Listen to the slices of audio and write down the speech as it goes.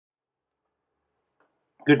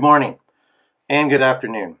Good morning and good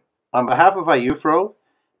afternoon. On behalf of IUFRO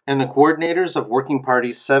and the coordinators of Working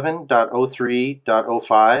Parties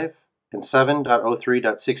 7.03.05 and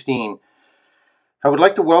 7.03.16, I would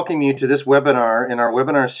like to welcome you to this webinar in our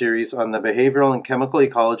webinar series on the behavioral and chemical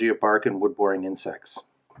ecology of bark and wood-boring insects.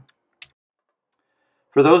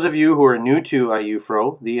 For those of you who are new to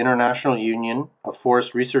IUFRO, the International Union of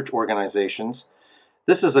Forest Research Organizations,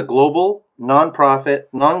 this is a global, non-profit,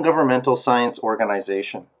 non-governmental science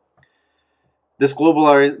organization. This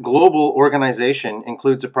global organization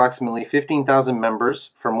includes approximately 15,000 members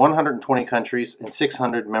from 120 countries and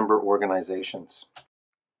 600 member organizations.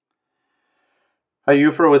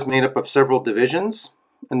 IUFRO is made up of several divisions,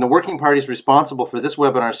 and the working parties responsible for this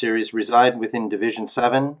webinar series reside within Division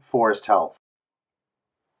 7, Forest Health.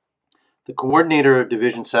 The coordinator of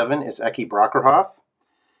Division 7 is Eki Brockerhoff,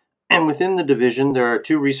 and within the division there are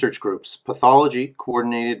two research groups, Pathology,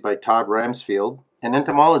 coordinated by Todd Ramsfield, and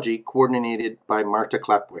Entomology, coordinated by Marta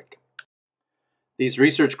Klepwick. These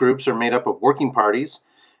research groups are made up of working parties,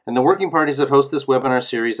 and the working parties that host this webinar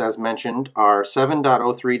series, as mentioned, are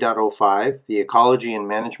 7.03.05, the ecology and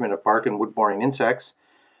management of bark and wood-boring insects,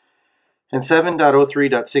 and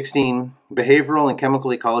 7.03.16, behavioral and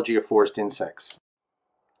chemical ecology of forest insects.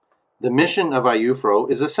 The mission of IUFRO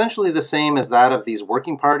is essentially the same as that of these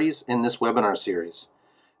working parties in this webinar series: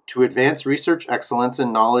 to advance research excellence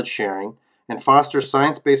and knowledge sharing and foster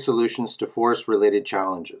science-based solutions to forest-related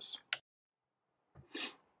challenges.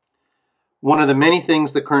 One of the many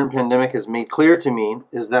things the current pandemic has made clear to me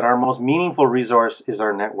is that our most meaningful resource is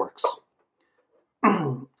our networks.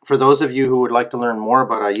 For those of you who would like to learn more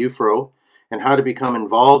about IUFRO and how to become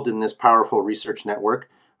involved in this powerful research network,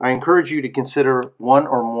 I encourage you to consider one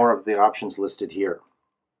or more of the options listed here.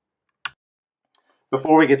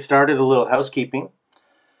 Before we get started, a little housekeeping.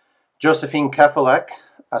 Josephine Kefelec,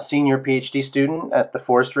 a senior PhD student at the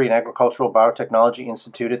Forestry and Agricultural Biotechnology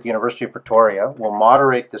Institute at the University of Pretoria, will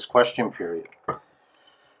moderate this question period.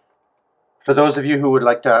 For those of you who would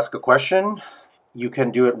like to ask a question, you can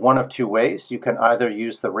do it one of two ways. You can either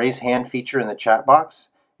use the raise hand feature in the chat box,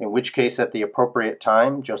 in which case at the appropriate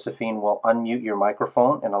time, Josephine will unmute your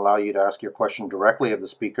microphone and allow you to ask your question directly of the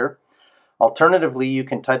speaker. Alternatively, you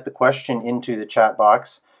can type the question into the chat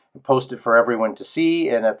box and post it for everyone to see,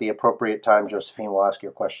 and at the appropriate time, Josephine will ask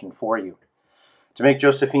your question for you. To make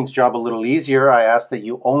Josephine's job a little easier, I ask that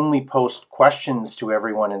you only post questions to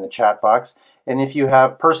everyone in the chat box, and if you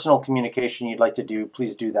have personal communication you'd like to do,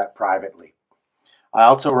 please do that privately. I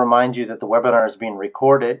also remind you that the webinar is being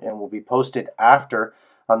recorded and will be posted after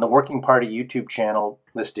on the Working Party YouTube channel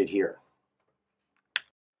listed here.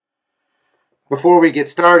 Before we get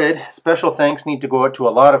started, special thanks need to go out to a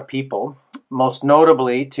lot of people, most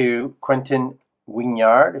notably to Quentin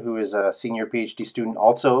Wignard, who is a senior PhD student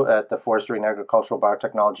also at the Forestry and Agricultural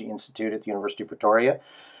Biotechnology Institute at the University of Pretoria,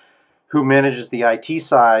 who manages the IT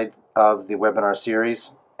side of the webinar series,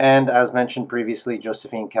 and as mentioned previously,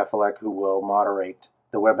 Josephine Kefelec, who will moderate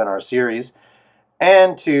the webinar series,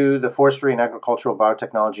 and to the Forestry and Agricultural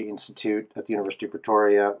Biotechnology Institute at the University of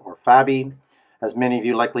Pretoria, or FABI, as many of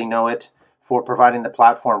you likely know it, for providing the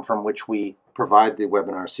platform from which we provide the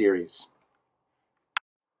webinar series.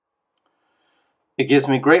 It gives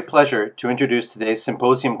me great pleasure to introduce today's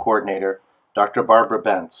symposium coordinator, Dr. Barbara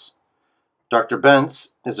Bentz. Dr. Bentz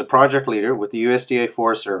is a project leader with the USDA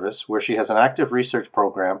Forest Service, where she has an active research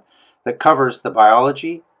program that covers the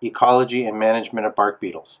biology, ecology, and management of bark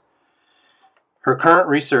beetles. Her current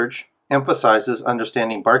research emphasizes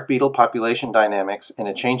understanding bark beetle population dynamics in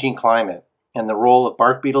a changing climate and the role of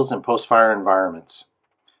bark beetles in post-fire environments.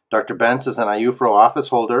 Dr. Bentz is an IUFRO office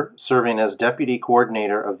holder, serving as Deputy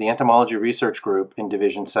Coordinator of the Entomology Research Group in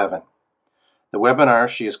Division 7. The webinar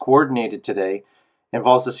she has coordinated today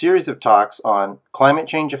involves a series of talks on climate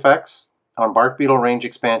change effects, on bark beetle range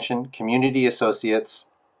expansion, community associates,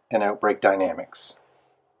 and outbreak dynamics.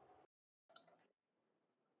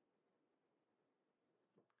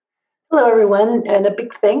 Hello, everyone, and a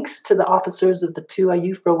big thanks to the officers of the two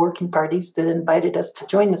IUFRO working parties that invited us to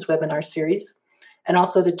join this webinar series, and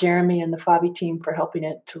also to Jeremy and the FABI team for helping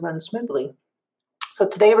it to run smoothly. So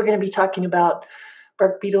today we're going to be talking about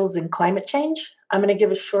bark beetles and climate change. I'm going to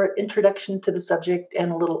give a short introduction to the subject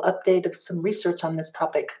and a little update of some research on this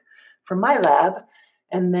topic from my lab,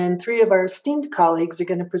 and then three of our esteemed colleagues are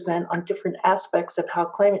going to present on different aspects of how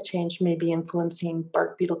climate change may be influencing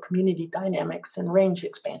bark beetle community dynamics and range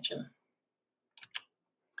expansion.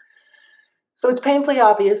 So it's painfully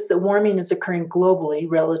obvious that warming is occurring globally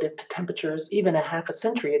relative to temperatures even a half a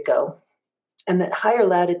century ago, and that higher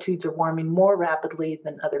latitudes are warming more rapidly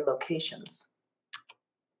than other locations.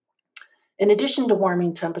 In addition to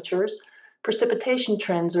warming temperatures, Precipitation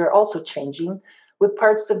trends are also changing, with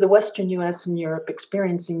parts of the western US and Europe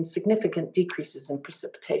experiencing significant decreases in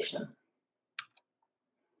precipitation.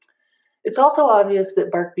 It's also obvious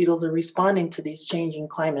that bark beetles are responding to these changing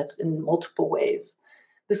climates in multiple ways.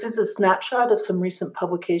 This is a snapshot of some recent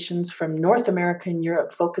publications from North America and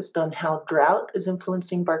Europe focused on how drought is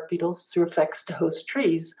influencing bark beetles through effects to host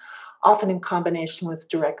trees, often in combination with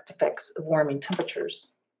direct effects of warming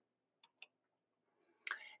temperatures.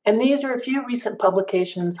 And these are a few recent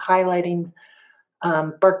publications highlighting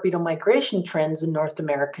bark beetle migration trends in North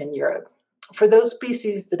America and Europe. For those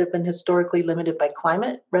species that have been historically limited by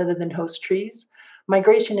climate rather than host trees,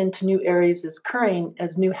 migration into new areas is occurring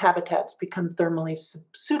as new habitats become thermally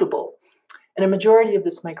suitable, and a majority of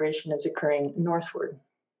this migration is occurring northward.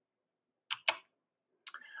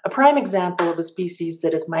 A prime example of a species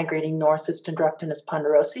that is migrating north is Dendroctonus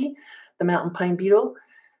ponderosi, the mountain pine beetle.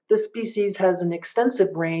 This species has an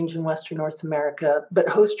extensive range in western North America, but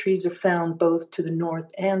host trees are found both to the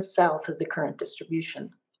north and south of the current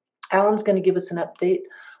distribution. Allan's going to give us an update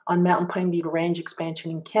on mountain pine beetle range expansion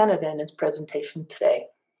in Canada in his presentation today.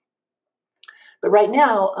 But right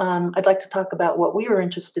now, I'd like to talk about what we were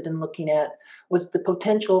interested in looking at was the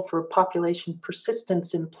potential for population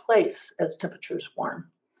persistence in place as temperatures warm.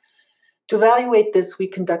 To evaluate this, we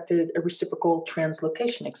conducted a reciprocal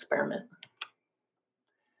translocation experiment.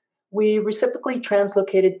 We reciprocally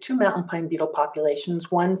translocated two mountain pine beetle populations,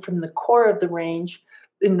 one from the core of the range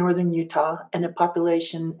in northern Utah and a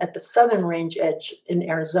population at the southern range edge in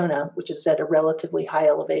Arizona, which is at a relatively high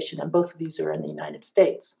elevation, and both of these are in the United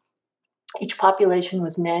States. Each population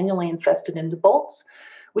was manually infested into bolts,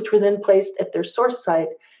 which were then placed at their source site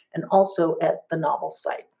and also at the novel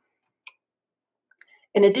site.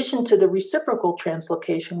 In addition to the reciprocal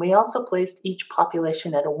translocation, we also placed each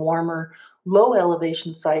population at a warmer, low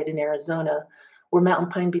elevation site in Arizona, where mountain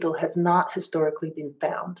pine beetle has not historically been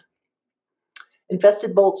found.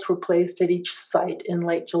 Infested bolts were placed at each site in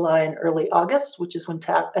late July and early August, which is when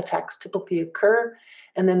attacks typically occur,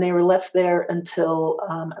 and then they were left there until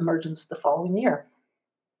emergence the following year.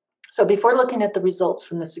 So before looking at the results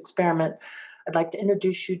from this experiment, I'd like to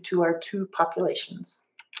introduce you to our two populations.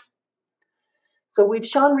 So we've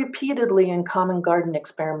shown repeatedly in common garden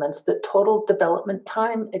experiments that total development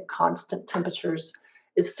time at constant temperatures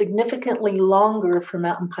is significantly longer for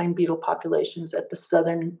mountain pine beetle populations at the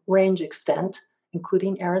southern range extent,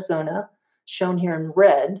 including Arizona, shown here in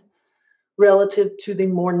red, relative to the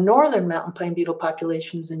more northern mountain pine beetle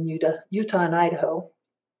populations in Utah and Idaho,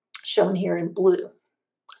 shown here in blue.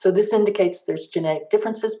 So this indicates there's genetic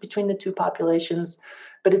differences between the two populations,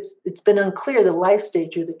 but it's been unclear the life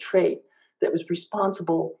stage or the trait that was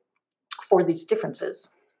responsible for these differences.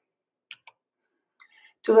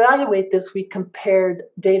 To evaluate this, we compared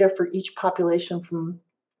data for each population from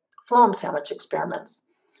phloem sandwich experiments.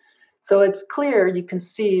 So it's clear, you can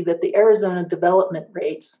see that the Arizona development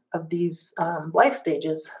rates of these life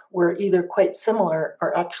stages were either quite similar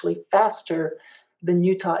or actually faster than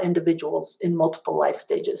Utah individuals in multiple life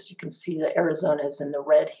stages. You can see that Arizona is in the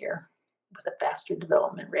red here with a faster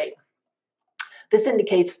development rate. This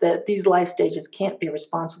indicates that these life stages can't be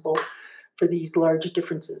responsible for these large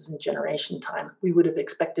differences in generation time. We would have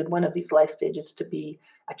expected one of these life stages to be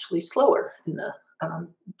actually slower in the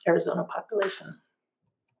Arizona population.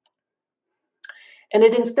 And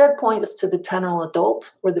it instead points to the tenral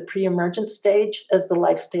adult or the pre-emergent stage as the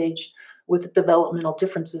life stage with developmental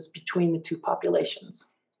differences between the two populations.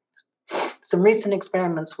 Some recent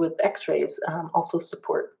experiments with X-rays also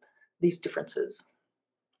support these differences.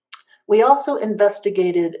 We also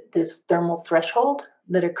investigated this thermal threshold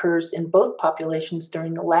that occurs in both populations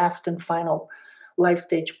during the last and final life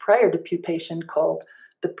stage prior to pupation, called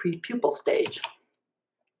the prepupal stage.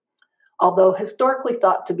 Although historically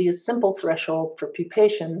thought to be a simple threshold for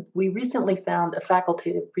pupation, we recently found a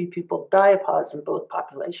facultative prepupal diapause in both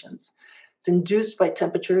populations. It's induced by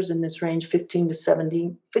temperatures in this range 15 to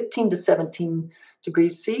 17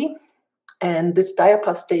 degrees C, and this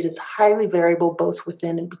diapause state is highly variable both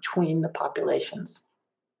within and between the populations.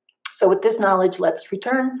 So with this knowledge, let's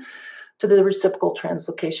return to the reciprocal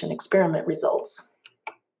translocation experiment results.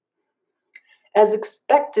 As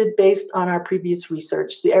expected, based on our previous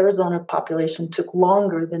research, the Arizona population took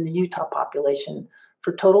longer than the Utah population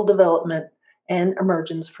for total development and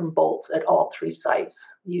emergence from bolts at all three sites,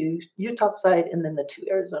 the Utah site and then the two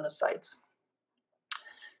Arizona sites.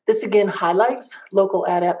 This again highlights local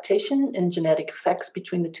adaptation and genetic effects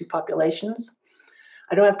between the two populations.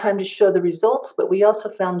 I don't have time to show the results, but we also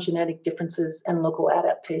found genetic differences and local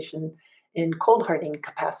adaptation in cold hardening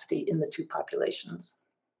capacity in the two populations.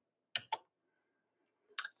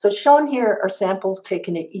 So shown here are samples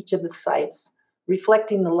taken at each of the sites,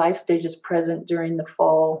 reflecting the life stages present during the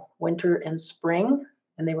fall, winter, and spring,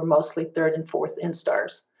 and they were mostly third and fourth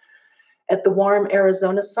instars. At the warm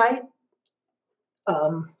Arizona site,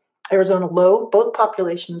 Arizona low, both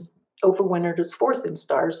populations overwintered as fourth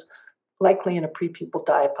instars, likely in a prepupal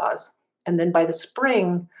diapause. And then by the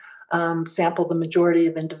spring, sampled the majority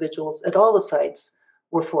of individuals at all the sites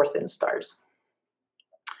were fourth instars.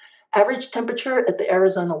 Average temperature at the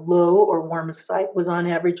Arizona low or warmest site was on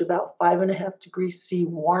average about 5.5 degrees C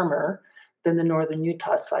warmer than the northern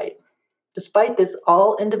Utah site. Despite this,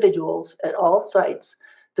 all individuals at all sites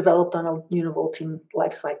developed on a univoltine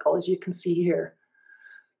life cycle, as you can see here.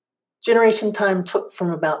 Generation time took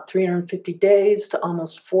from about 350 days to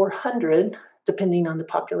almost 400, depending on the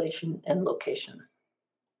population and location.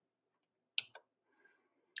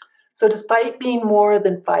 So despite being more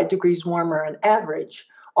than 5 degrees warmer on average,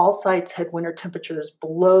 all sites had winter temperatures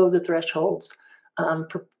below the thresholds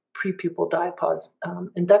for prepupal diapause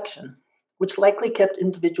induction, which likely kept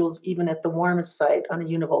individuals even at the warmest site on a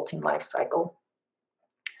univoltine life cycle.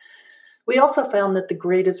 We also found that the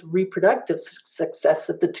greatest reproductive success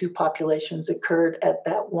of the two populations occurred at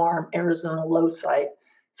that warm Arizona low site,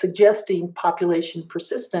 suggesting population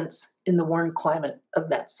persistence in the warm climate of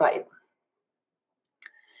that site.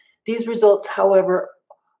 These results, however,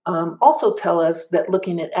 also tell us that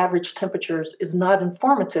looking at average temperatures is not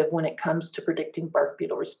informative when it comes to predicting bark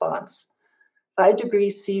beetle response. 5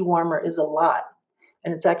 degrees C warmer is a lot,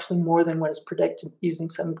 and it's actually more than what is predicted using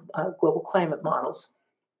some global climate models.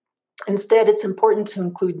 Instead, it's important to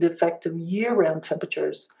include the effect of year-round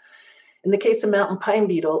temperatures. In the case of mountain pine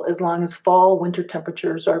beetle, as long as fall-winter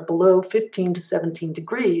temperatures are below 15 to 17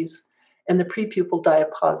 degrees and the prepupal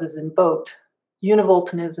diapause is invoked,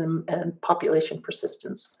 univoltinism and population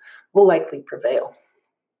persistence will likely prevail.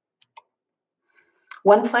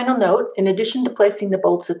 One final note, in addition to placing the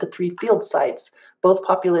bolts at the 3 field sites, both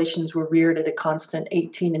populations were reared at a constant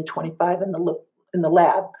 18 and 25 in the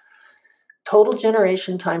lab. Total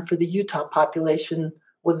generation time for the Utah population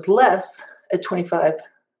was less at 25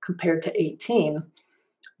 compared to 18,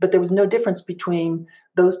 but there was no difference between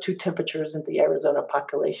those two temperatures in the Arizona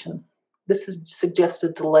population. This suggests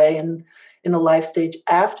a delay in the life stage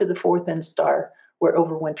after the fourth instar where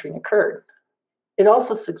overwintering occurred. It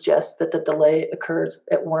also suggests that the delay occurs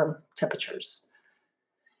at warm temperatures.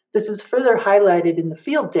 This is further highlighted in the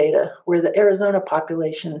field data where the Arizona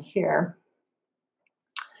population here,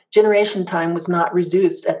 generation time was not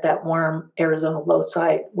reduced at that warm Arizona low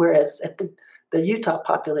site, whereas at the Utah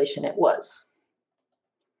population it was.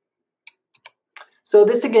 So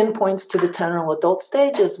this again points to the terminal adult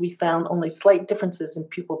stage, as we found only slight differences in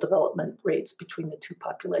pupil development rates between the two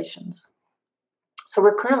populations. So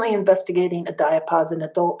we're currently investigating a diapause in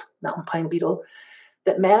adult mountain pine beetle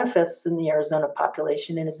that manifests in the Arizona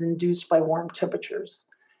population and is induced by warm temperatures.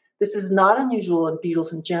 This is not unusual in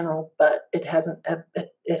beetles in general, but it hasn't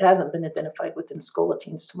been identified within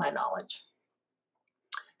scolytines to my knowledge.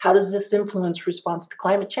 How does this influence response to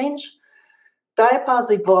climate change?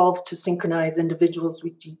 Diapause evolves to synchronize individuals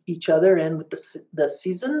with each other and with the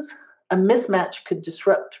seasons. A mismatch could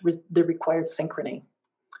disrupt the required synchrony.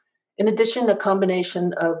 In addition, a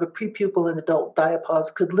combination of a prepupal and adult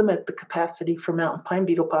diapause could limit the capacity for mountain pine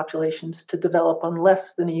beetle populations to develop on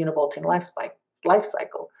less than a univoltine life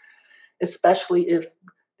cycle, especially if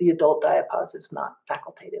the adult diapause is not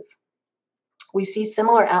facultative. We see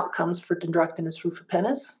similar outcomes for Dendroctonus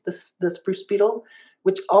rufipennis, the spruce beetle,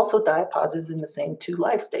 which also diapauses in the same two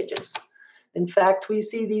life stages. In fact, we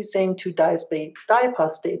see these same two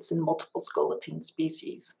diapause states in multiple scolytine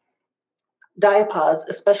species. Diapause,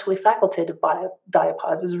 especially facultative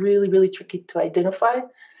diapause, is really, really tricky to identify.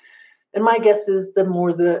 And my guess is the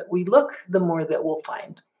more that we look, the more that we'll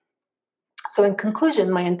find. So in conclusion,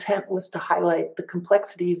 my intent was to highlight the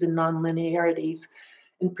complexities and nonlinearities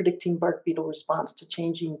in predicting bark beetle response to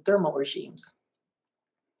changing thermal regimes.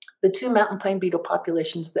 The two mountain pine beetle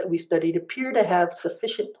populations that we studied appear to have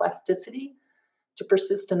sufficient plasticity to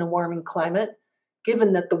persist in a warming climate,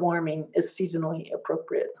 given that the warming is seasonally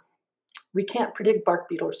appropriate. We can't predict bark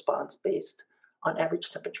beetle response based on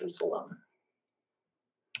average temperatures alone.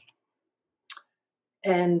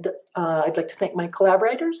 And I'd like to thank my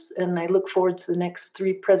collaborators, and I look forward to the next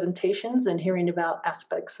 3 presentations and hearing about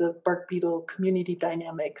aspects of bark beetle community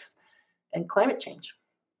dynamics and climate change.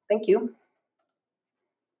 Thank you.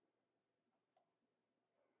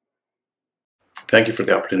 Thank you for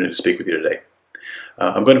the opportunity to speak with you today.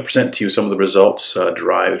 I'm going to present to you some of the results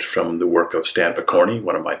derived from the work of Stan Picorni,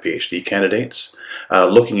 one of my PhD candidates,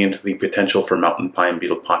 looking into the potential for mountain pine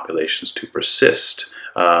beetle populations to persist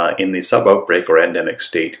in the sub-outbreak or endemic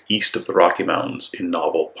state east of the Rocky Mountains in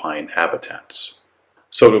novel pine habitats.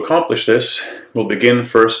 So to accomplish this, we'll begin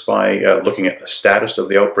first by looking at the status of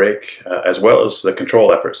the outbreak, as well as the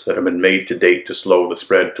control efforts that have been made to date to slow the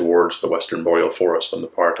spread towards the western boreal forest on the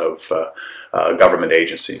part of government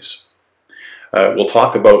agencies. We'll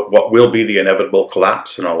talk about what will be the inevitable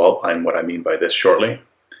collapse, and I'll outline what I mean by this shortly.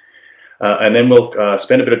 And then we'll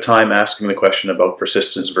spend a bit of time asking the question about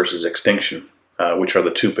persistence versus extinction, which are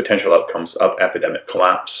the two potential outcomes of epidemic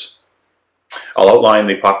collapse. I'll outline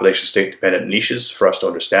the population state dependent niches for us to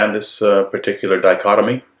understand this particular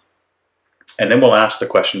dichotomy. And then we'll ask the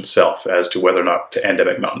question itself as to whether or not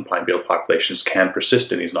endemic mountain pine beetle populations can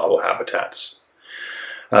persist in these novel habitats.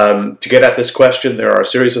 To get at this question, there are a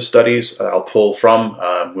series of studies I'll pull from.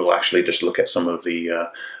 We'll actually just look at some of the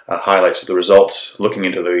highlights of the results, looking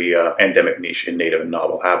into the endemic niche in native and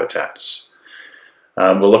novel habitats.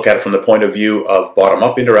 We'll look at it from the point of view of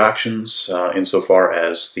bottom-up interactions insofar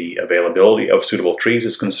as the availability of suitable trees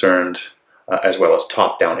is concerned, as well as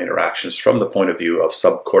top-down interactions from the point of view of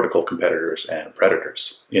subcortical competitors and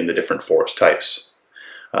predators in the different forest types,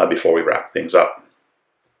 before we wrap things up.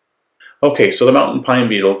 Okay, so the mountain pine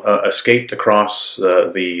beetle escaped across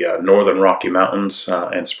the northern Rocky Mountains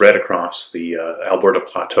and spread across the Alberta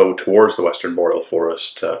Plateau towards the western boreal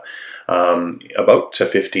forest about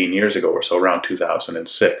 15 years ago or so, around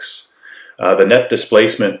 2006. The net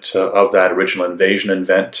displacement of that original invasion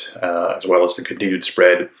event, as well as the continued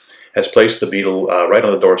spread, has placed the beetle right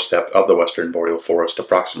on the doorstep of the western boreal forest,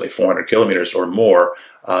 approximately 400 kilometers or more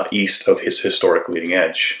east of his historic leading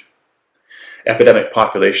edge. Epidemic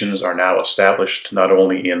populations are now established not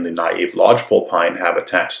only in the naive lodgepole pine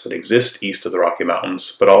habitats that exist east of the Rocky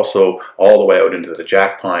Mountains, but also all the way out into the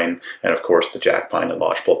jack pine, and of course the jack pine and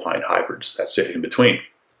lodgepole pine hybrids that sit in between.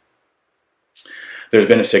 There's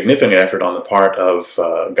been a significant effort on the part of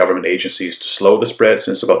government agencies to slow the spread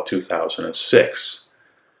since about 2006.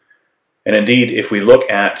 And indeed, if we look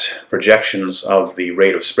at projections of the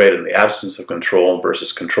rate of spread in the absence of control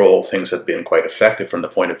versus control, things have been quite effective from the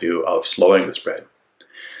point of view of slowing the spread.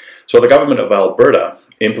 So the government of Alberta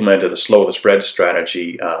implemented a slow the spread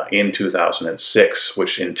strategy in 2006,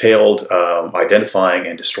 which entailed identifying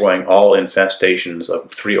and destroying all infestations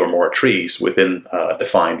of 3 or more trees within a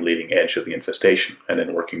defined leading edge of the infestation, and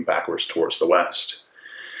then working backwards towards the west.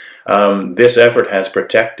 This effort has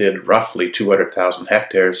protected roughly 200,000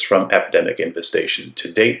 hectares from epidemic infestation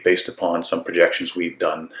to date, based upon some projections we've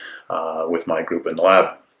done with my group in the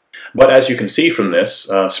lab. But as you can see from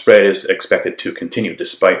this, spread is expected to continue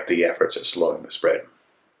despite the efforts at slowing the spread.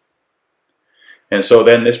 And so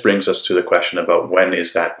then this brings us to the question about when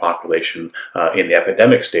is that population in the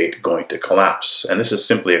epidemic state going to collapse? And this is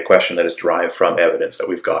simply a question that is derived from evidence that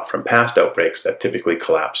we've got from past outbreaks that typically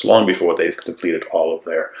collapse long before they've completed all of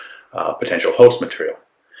their potential host material.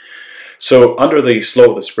 So under the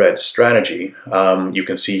slow the spread strategy, you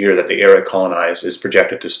can see here that the area colonized is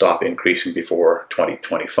projected to stop increasing before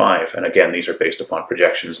 2025. And again, these are based upon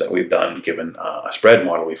projections that we've done given a spread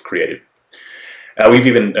model we've created. We've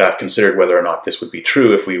even considered whether or not this would be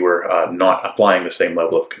true if we were not applying the same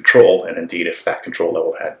level of control, and indeed if that control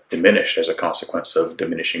level had diminished as a consequence of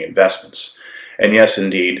diminishing investments. And yes,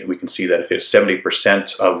 indeed, we can see that if it's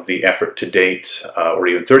 70% of the effort to date, or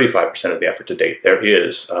even 35% of the effort to date, there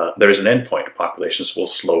is an endpoint. Populations will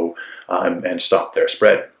slow and stop their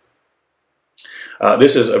spread.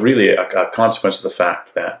 This is really a consequence of the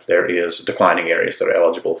fact that there is declining areas that are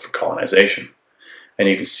eligible for colonization. And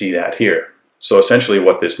you can see that here. So essentially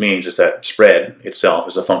what this means is that spread itself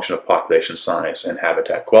is a function of population size and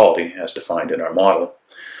habitat quality as defined in our model.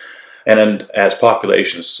 And as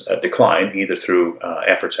populations decline, either through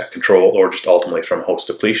efforts at control or just ultimately from host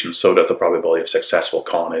depletion, so does the probability of successful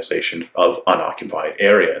colonization of unoccupied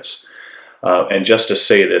areas. And just to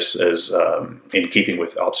say this as in keeping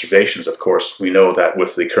with observations, of course, we know that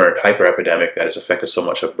with the current hyperepidemic that has affected so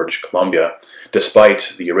much of British Columbia,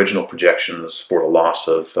 despite the original projections for the loss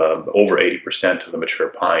of over 80% of the mature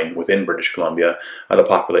pine within British Columbia, the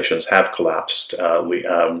populations have collapsed,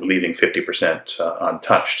 leaving 50%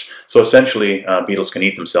 untouched. So essentially, beetles can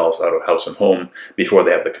eat themselves out of house and home before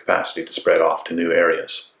they have the capacity to spread off to new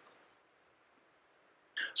areas.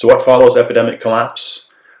 So what follows epidemic collapse?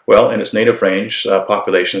 Well, in its native range,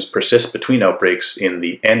 populations persist between outbreaks in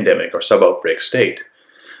the endemic or sub-outbreak state.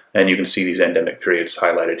 And you can see these endemic periods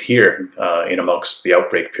highlighted here in amongst the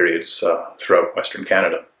outbreak periods throughout Western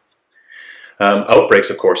Canada. Outbreaks,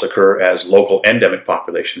 of course, occur as local endemic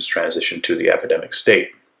populations transition to the epidemic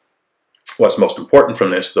state. What's most important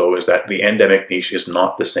from this, though, is that the endemic niche is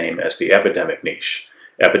not the same as the epidemic niche.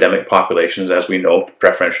 Epidemic populations, as we know,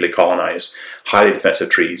 preferentially colonize highly defensive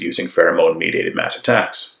trees using pheromone-mediated mass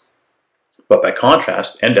attacks. But by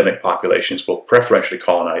contrast, endemic populations will preferentially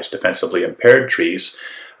colonize defensively impaired trees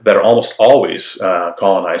that are almost always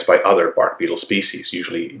colonized by other bark beetle species,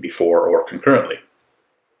 usually before or concurrently.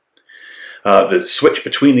 The switch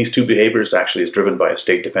between these two behaviors actually is driven by a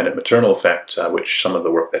state-dependent maternal effect, which some of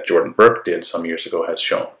the work that Jordan Burke did some years ago has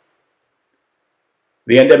shown.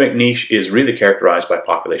 The endemic niche is really characterized by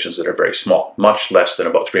populations that are very small, much less than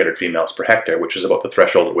about 300 females per hectare, which is about the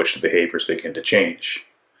threshold at which the behaviors begin to change.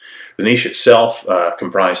 The niche itself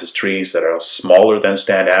comprises trees that are smaller than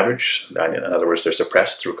stand average. In other words, they're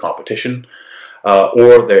suppressed through competition,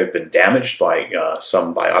 or they've been damaged by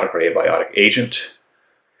some biotic or abiotic agent.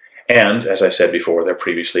 And, as I said before, they're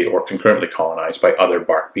previously or concurrently colonized by other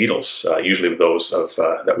bark beetles, usually those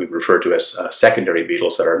that we refer to as secondary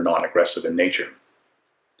beetles that are non-aggressive in nature.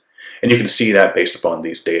 And you can see that based upon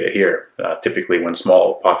these data here. Typically, when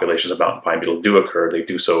small populations of mountain pine beetle do occur, they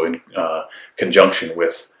do so in conjunction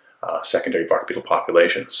with secondary bark beetle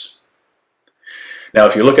populations. Now,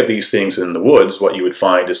 if you look at these things in the woods, what you would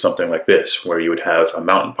find is something like this, where you would have a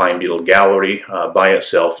mountain pine beetle gallery by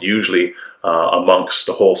itself, usually amongst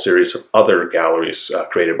a whole series of other galleries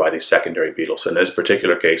created by these secondary beetles. In this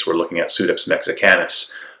particular case, we're looking at Pseudops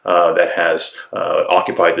mexicanus that has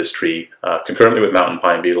occupied this tree concurrently with mountain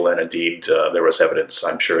pine beetle, and indeed there was evidence,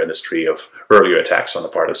 I'm sure, in this tree of earlier attacks on the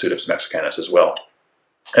part of Pseudops mexicanus as well.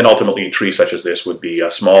 And ultimately, a tree such as this would be a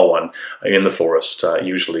small one in the forest,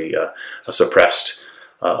 usually suppressed,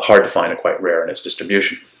 hard to find and quite rare in its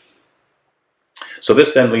distribution. So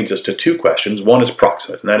this then leads us to two questions. One is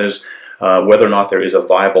proximate, and that is whether or not there is a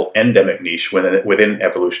viable endemic niche within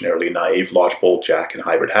evolutionarily naive lodgepole, jack, and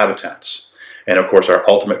hybrid habitats. And of course, our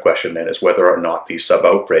ultimate question then is whether or not these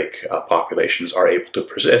sub-outbreak populations are able to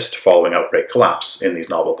persist following outbreak collapse in these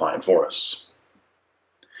novel pine forests.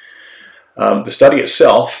 The study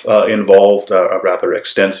itself involved a rather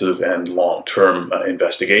extensive and long-term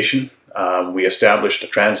investigation. We established a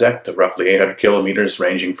transect of roughly 800 kilometers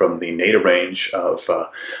ranging from the native range of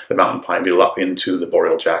the mountain pine beetle up into the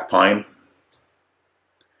boreal jack pine.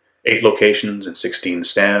 8 locations and 16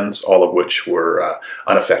 stands, all of which were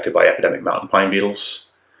unaffected by epidemic mountain pine beetles.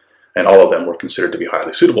 And all of them were considered to be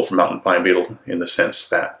highly suitable for mountain pine beetle in the sense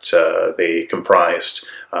that they comprised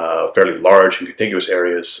fairly large and contiguous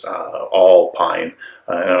areas, all pine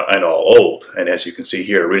and all old. And as you can see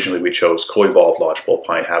here, originally we chose co-evolved lodgepole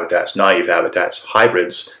pine habitats, naive habitats,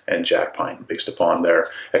 hybrids, and jack pine based upon their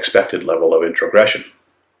expected level of introgression.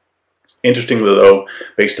 Interestingly, though,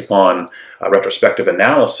 based upon retrospective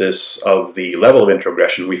analysis of the level of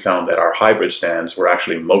introgression, we found that our hybrid stands were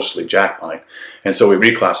actually mostly jack pine. And so we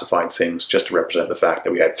reclassified things just to represent the fact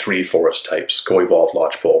that we had 3 forest types: co-evolved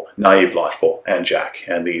lodgepole, naive lodgepole, and jack.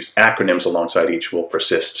 And these acronyms alongside each will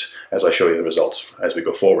persist as I show you the results as we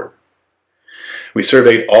go forward. We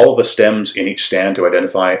surveyed all of the stems in each stand to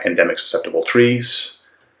identify endemic susceptible trees.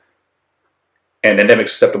 And endemic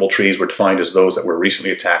susceptible trees were defined as those that were recently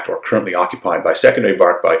attacked or currently occupied by secondary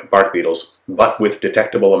bark beetles, but with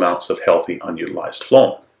detectable amounts of healthy unutilized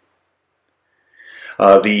phloem.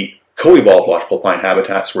 The co-evolved lodgepole pine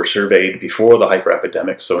habitats were surveyed before the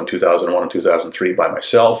hyperepidemic, so in 2001 and 2003 by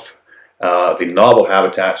myself. The novel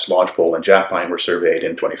habitats, lodgepole and jack pine, were surveyed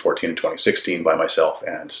in 2014 and 2016 by myself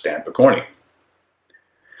and Stan Picorni.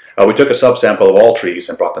 We took a subsample of all trees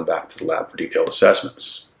and brought them back to the lab for detailed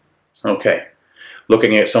assessments. Okay.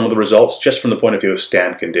 Looking at some of the results just from the point of view of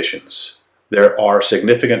stand conditions, there are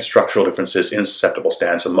significant structural differences in susceptible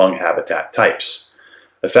stands among habitat types.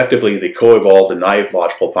 Effectively, the co-evolved and naive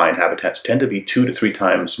lodgepole pine habitats tend to be 2 to 3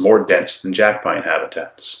 times more dense than jack pine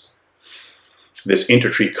habitats. This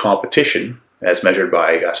intertree competition, as measured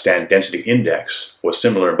by a stand density index, was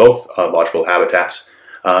similar in both lodgepole habitats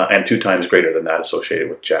and 2 times greater than that associated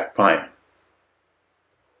with jack pine.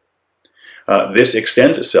 This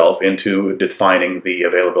extends itself into defining the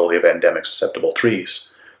availability of endemic susceptible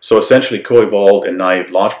trees. So essentially, co-evolved and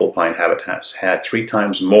naive lodgepole pine habitats had 3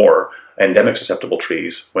 times more endemic susceptible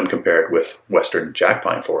trees when compared with western jack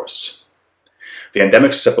pine forests. The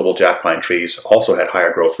endemic susceptible jack pine trees also had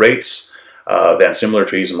higher growth rates than similar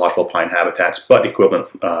trees in lodgepole pine habitats, but equivalent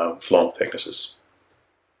phloem thicknesses.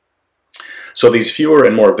 So these fewer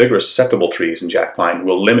and more vigorous susceptible trees in jack pine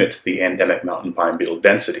will limit the endemic mountain pine beetle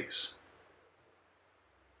densities.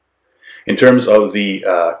 In terms of the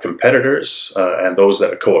competitors and those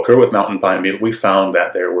that co-occur with mountain pine beetle, we found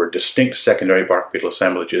that there were distinct secondary bark beetle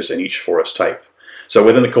assemblages in each forest type. So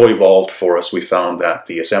within the co-evolved forest, we found that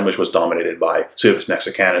the assemblage was dominated by Pseudobus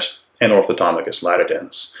mexicanus and Orthotomicus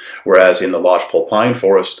latidens, whereas in the lodgepole pine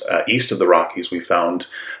forest east of the Rockies, we found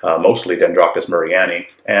mostly Dendroctonus murrayani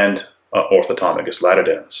and Orthotomicus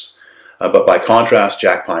latidens. But by contrast,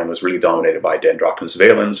 jack pine was really dominated by Dendroctonus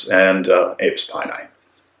valens and Apis pinei.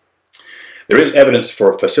 There is evidence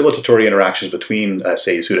for facilitatory interactions between,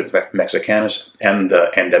 say, Pseudobus mexicanus and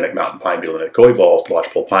the endemic mountain pine beetle in co-evolved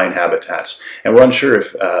lodgepole pine habitats, and we're unsure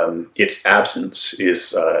if its absence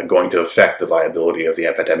is going to affect the viability of the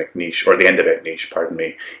epidemic niche, or the endemic niche, pardon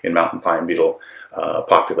me, in mountain pine beetle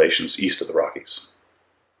populations east of the Rockies.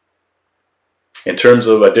 In terms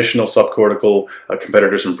of additional subcortical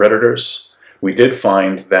competitors and predators, we did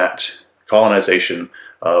find that colonization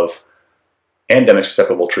of endemic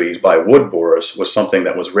susceptible trees by wood borers was something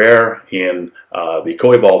that was rare in the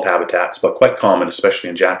co-evolved habitats, but quite common, especially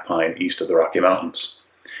in jack pine east of the Rocky Mountains.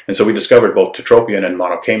 And so we discovered both Teutropian and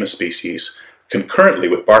monocamus species concurrently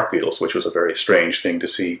with bark beetles, which was a very strange thing to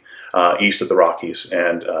see east of the Rockies,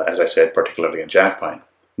 and as I said, particularly in jack pine.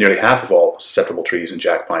 Nearly half of all susceptible trees in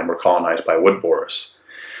jack pine were colonized by wood borers.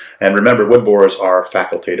 And remember, wood borers are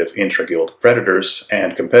facultative intraguild predators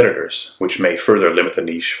and competitors, which may further limit the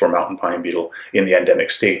niche for mountain pine beetle in the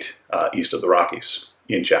endemic state east of the Rockies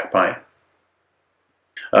in jack pine.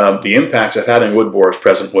 The impacts of having wood borers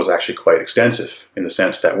present was actually quite extensive, in the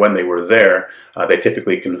sense that when they were there, they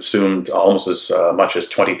typically consumed almost as much as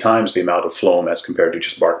 20 times the amount of phloem as compared to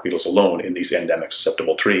just bark beetles alone in these endemic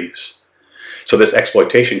susceptible trees. So this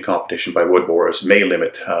exploitation competition by wood borers may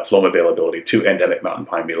limit phloem availability to endemic mountain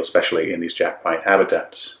pine beetle, especially in these jack pine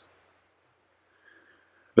habitats.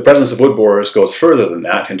 The presence of wood borers goes further than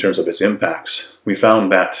that in terms of its impacts. We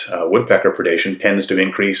found that woodpecker predation tends to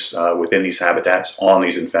increase within these habitats on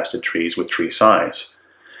these infested trees with tree size.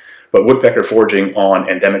 But woodpecker foraging on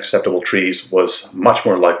endemic susceptible trees was much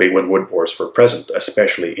more likely when wood borers were present,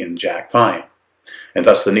 especially in jack pine. And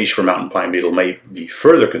thus the niche for mountain pine beetle may be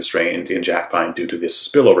further constrained in jack pine due to this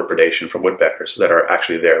spillover predation from woodpeckers that are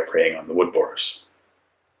actually there preying on the wood borers.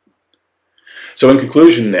 So in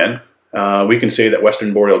conclusion then, we can say that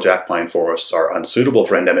western boreal jack pine forests are unsuitable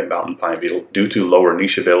for endemic mountain pine beetle due to lower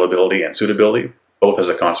niche availability and suitability, both as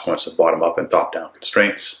a consequence of bottom-up and top-down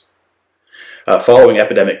constraints. Following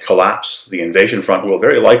epidemic collapse, the invasion front will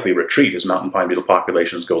very likely retreat as mountain pine beetle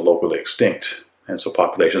populations go locally extinct. And so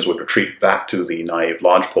populations would retreat back to the naive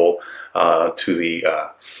lodgepole to the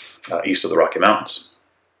east of the Rocky Mountains.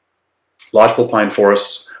 Lodgepole pine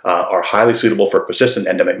forests are highly suitable for persistent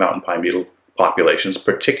endemic mountain pine beetle populations,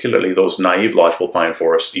 particularly those naive lodgepole pine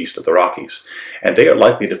forests east of the Rockies, and they are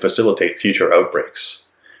likely to facilitate future outbreaks.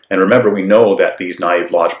 And remember, we know that these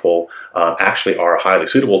naive lodgepole actually are highly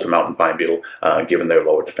suitable to mountain pine beetle given their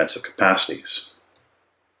lower defensive capacities.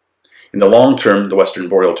 In the long term, the western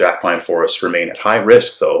boreal jack pine forests remain at high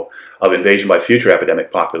risk, though, of invasion by future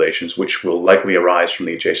epidemic populations, which will likely arise from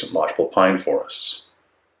the adjacent lodgepole pine forests.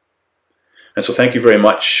 And so thank you very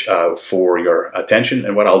much for your attention,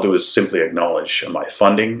 and what I'll do is simply acknowledge my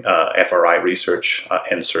funding, FRI Research,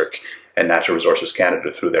 NSERC, and Natural Resources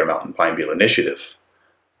Canada through their Mountain Pine Beetle Initiative.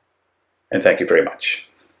 And thank you very much.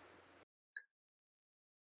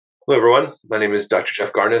 Hello, everyone. My name is Dr.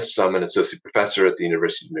 Jeff Garnas. I'm an associate professor at the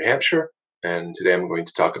University of New Hampshire, and today I'm going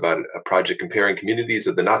to talk about a project comparing communities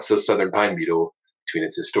of the not-so-southern pine beetle between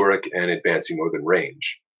its historic and advancing northern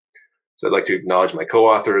range. So I'd like to acknowledge my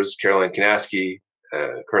co-authors, Caroline Kanaski,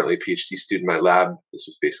 currently a PhD student in my lab. This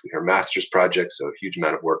was basically her master's project, so a huge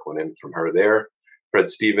amount of work went in from her there. Fred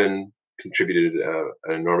Stephen contributed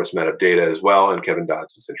an enormous amount of data as well, and Kevin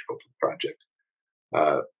Dodds was integral to the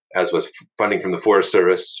project, as was funding from the Forest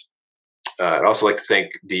Service. I'd also like to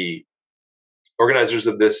thank the organizers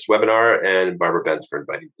of this webinar and Barbara Bentz for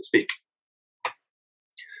inviting me to speak.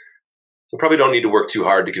 I probably don't need to work too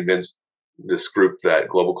hard to convince this group that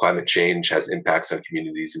global climate change has impacts on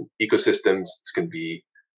communities and ecosystems. This can be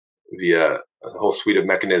via a whole suite of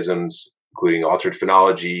mechanisms, including altered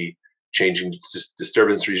phenology, changing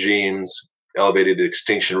disturbance regimes, elevated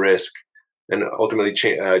extinction risk, and ultimately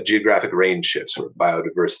geographic range shifts or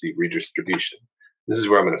biodiversity redistribution. This is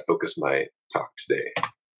where I'm going to focus my talk today.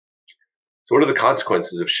 So what are the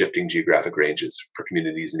consequences of shifting geographic ranges for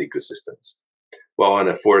communities and ecosystems? Well, in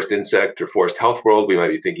a forest insect or forest health world, we might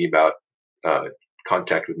be thinking about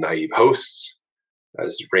contact with naive hosts.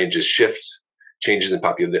 As ranges shift, changes in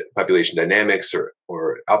population dynamics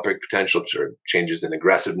or outbreak potential, or changes in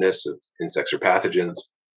aggressiveness of insects or pathogens.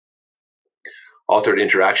 Altered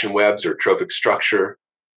interaction webs or trophic structure.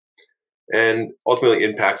 and ultimately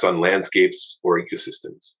impacts on landscapes or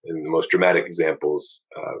ecosystems. In the most dramatic examples,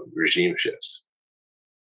 regime shifts.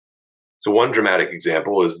 So one dramatic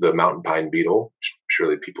example is the mountain pine beetle, which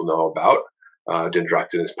surely people know about,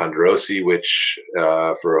 Dendroctonus ponderosi, which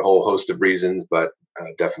for a whole host of reasons, but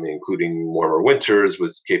definitely including warmer winters,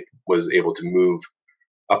 was able to move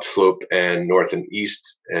upslope and north and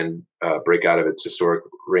east and break out of its historic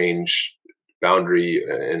range boundary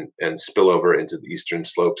and spill over into the eastern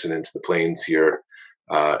slopes and into the plains here,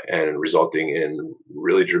 and resulting in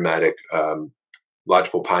really dramatic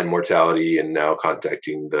lodgepole pine mortality, and now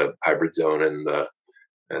contacting the hybrid zone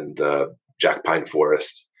and the jack pine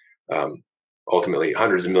forest. Ultimately,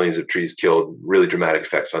 hundreds of millions of trees killed, really dramatic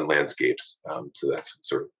effects on landscapes. So that's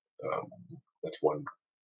sort of that's one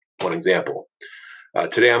example.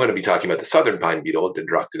 Today, I'm going to be talking about the southern pine beetle,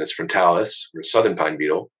 Dendroctonus frontalis, or southern pine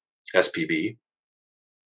beetle, SPB.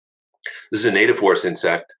 This is a native forest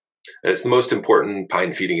insect, and it's the most important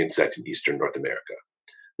pine-feeding insect in eastern North America.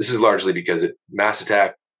 This is largely because it mass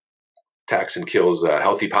attacks and kills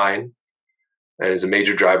healthy pine, and is a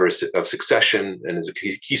major driver of succession, and is a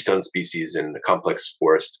keystone species in a complex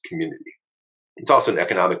forest community. It's also an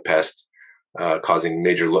economic pest, causing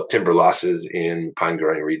major timber losses in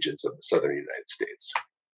pine-growing regions of the southern United States.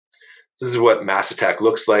 This is what mass attack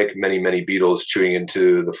looks like. Many beetles chewing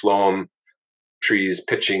into the phloem, trees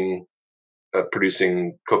pitching,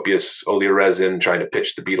 producing copious oleoresin, trying to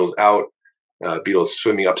pitch the beetles out. Beetles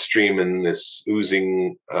swimming upstream in this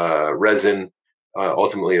oozing resin.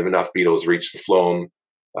 Ultimately, if enough beetles reach the phloem,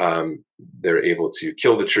 they're able to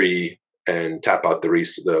kill the tree and tap out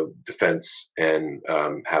the defense, and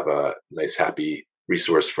have a nice, happy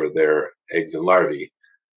resource for their eggs and larvae,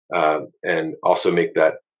 and also make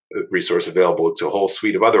that resource available to a whole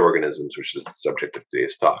suite of other organisms, which is the subject of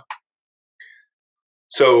today's talk.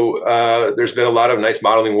 So there's been a lot of nice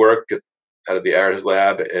modeling work out of the ARIS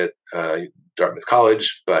lab at Dartmouth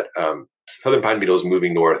College, but southern pine beetle is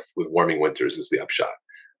moving north with warming winters is the upshot.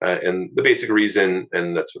 And the basic reason,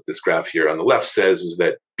 and that's what this graph here on the left says, is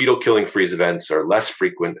that beetle killing freeze events are less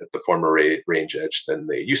frequent at the former range edge than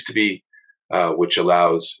they used to be, which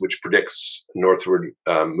predicts northward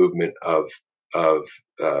movement of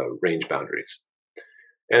range boundaries.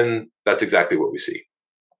 And that's exactly what we see.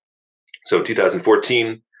 So in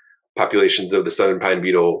 2014, populations of the southern pine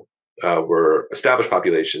beetle were established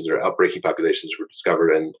populations, or outbreaking populations, were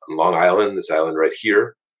discovered on Long Island, this island right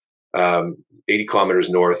here, 80 kilometers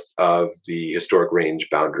north of the historic range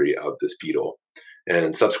boundary of this beetle.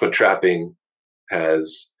 And subsequent trapping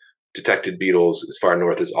has detected beetles as far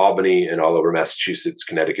north as Albany and all over Massachusetts,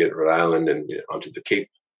 Connecticut, Rhode Island, and onto the Cape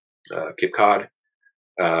Cod.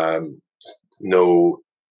 No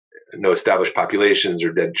established populations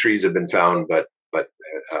or dead trees have been found, but I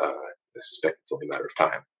suspect it's only a matter of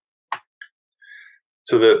time.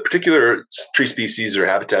 So the particular tree species or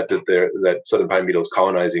habitat that southern pine beetle is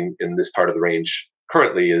colonizing in this part of the range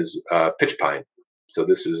currently is pitch pine. So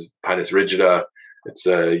this is Pinus rigida. It's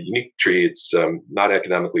a unique tree. It's not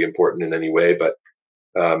economically important in any way, but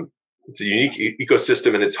it's a unique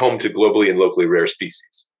ecosystem, and it's home to globally and locally rare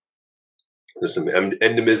species. There's some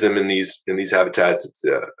endemism in these habitats. It's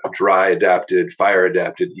a dry adapted, fire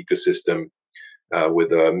adapted ecosystem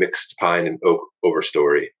with a mixed pine and oak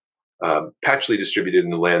overstory, patchily distributed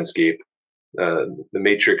in the landscape. The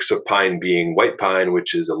matrix of pine being white pine,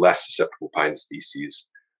 which is a less susceptible pine species,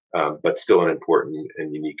 but still an important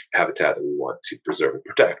and unique habitat that we want to preserve and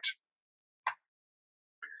protect.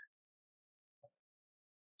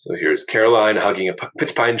 So here's Caroline hugging a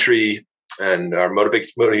pitch pine tree. And our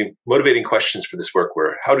motivating questions for this work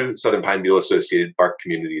were: how do southern pine beetle associated bark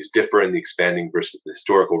communities differ in the expanding versus the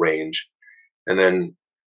historical range? And then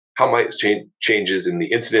how might changes in the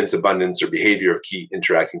incidence, abundance, or behavior of key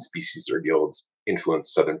interacting species or guilds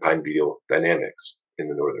influence southern pine beetle dynamics in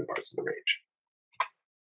the northern parts of the range?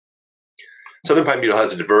 Southern pine beetle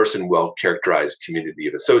has a diverse and well-characterized community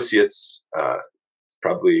of associates,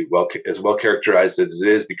 probably as well characterized as it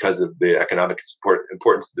is because of the economic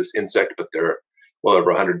importance of this insect, but there are well over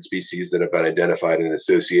 100 species that have been identified in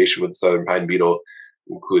association with the southern pine beetle,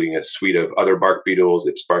 including a suite of other bark beetles,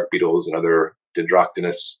 Ips bark beetles, and other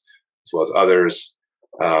Dendroctonus, as well as others,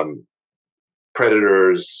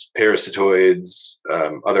 predators, parasitoids,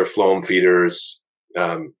 other phloem feeders,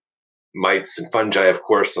 mites and fungi, of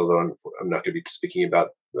course, although I'm not going to be speaking about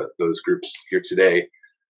those groups here today.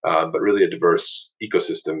 But really a diverse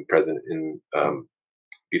ecosystem present in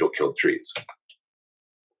beetle-killed trees.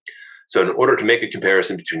 So in order to make a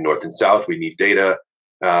comparison between north and south, we need data.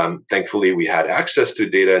 Thankfully, we had access to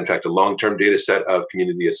data, in fact, a long-term data set of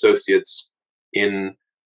community associates in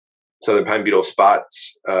southern pine beetle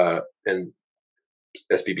spots and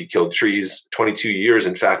SPB killed trees. 22 years,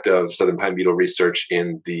 in fact, of southern pine beetle research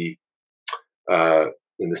in this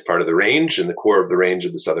part of the range, in the core of the range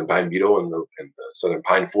of the southern pine beetle and the southern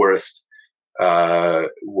pine forest,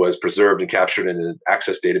 was preserved and captured in an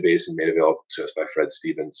access database and made available to us by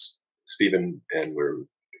Stephen, and we're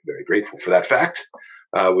very grateful for that fact.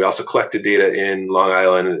 We also collected data in Long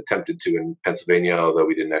Island and attempted to in Pennsylvania, although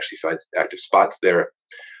we didn't actually find active spots there,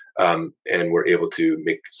 and we're able to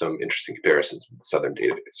make some interesting comparisons with the southern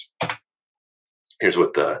database. Here's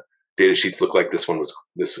what the data sheets look like. This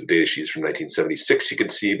data sheet is from 1976. You can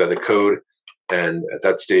see by the code, and at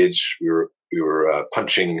that stage we were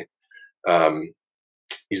punching,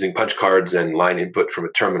 using punch cards and line input from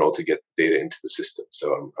a terminal to get data into the system.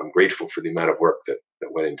 So I'm grateful for the amount of work that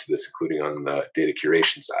went into this, including on the data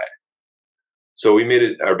curation side. So we made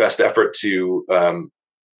it our best effort to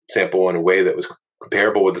sample in a way that was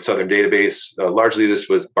comparable with the southern database. Largely this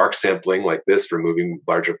was bark sampling like this, removing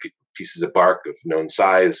larger pieces of bark of known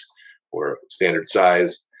size or standard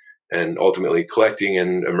size, and ultimately collecting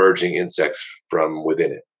and emerging insects from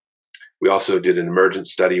within it. We also did an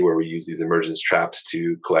emergence study where we used these emergence traps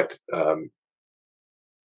to collect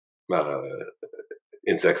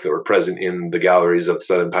insects that were present in the galleries of the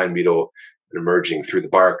southern pine beetle and emerging through the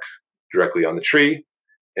bark directly on the tree.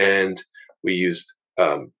 And we used,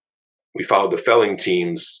 we followed the felling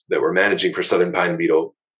teams that were managing for southern pine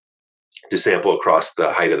beetle to sample across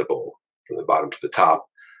the height of the bowl from the bottom to the top.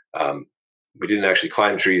 We didn't actually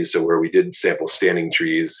climb trees, so where we did sample standing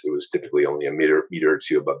trees, it was typically only a meter or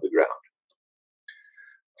two above the ground.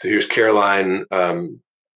 So here's Caroline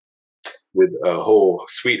with a whole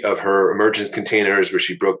suite of her emergence containers where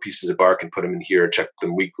she broke pieces of bark and put them in here, checked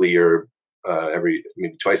them weekly or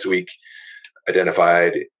maybe twice a week,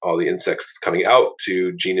 identified all the insects coming out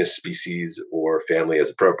to genus, species, or family as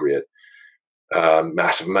appropriate.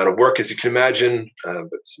 Massive amount of work, as you can imagine,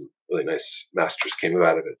 but some really nice masters came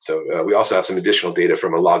out of it. So we also have some additional data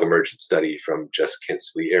from a log emergence study from Jess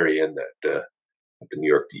Kinsley area at the New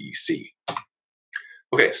York DEC.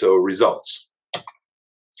 Okay, so results. I'm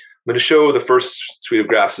going to show the first suite of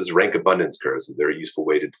graphs as rank abundance curves. They're a useful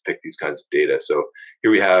way to depict these kinds of data. So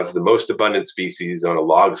here we have the most abundant species on a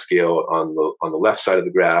log scale on the left side of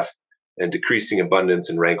the graph, and decreasing abundance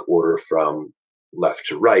in rank order from left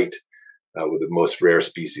to right, with the most rare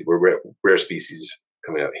species, rare species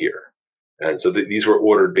coming out here. And so these were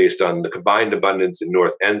ordered based on the combined abundance in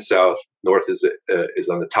north and south. North is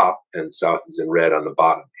on the top, and south is in red on the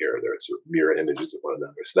bottom here. They're sort of mirror images of one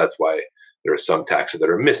another. So that's why there are some taxa that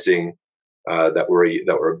are missing that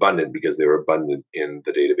were abundant, because they were abundant in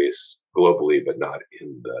the database globally, but not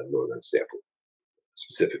in the northern sample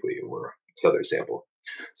specifically, or southern sample.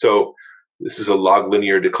 So this is a log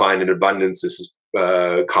linear decline in abundance. This is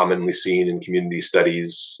commonly seen in community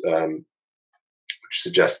studies, which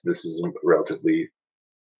suggests this is a relatively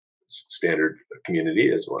standard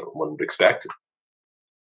community, as one would expect.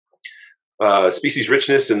 Species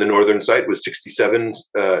richness in the northern site was 67.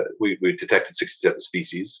 We detected 67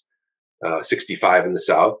 species, 65 in the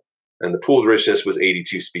south, and the pooled richness was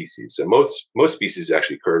 82 species. So most species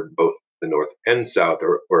actually occurred in both the north and south,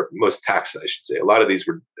 or most taxa, I should say. A lot of these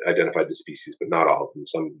were identified as species, but not all of them.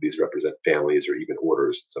 Some of these represent families or even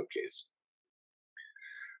orders in some cases.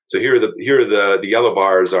 So here are the yellow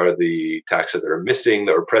bars are the taxa that are missing,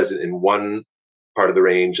 that are present in one part of the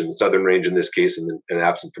range, in the southern range in this case, and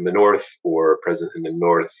absent from the north, or present in the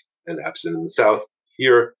north and absent in the south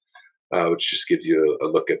here, which just gives you a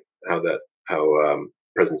look at how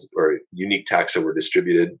presence or unique taxa were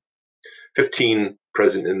distributed. 15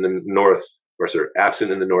 present in the north, or sorry,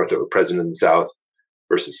 absent in the north that were present in the south,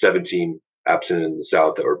 versus 17 absent in the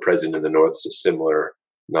south that were present in the north. So similar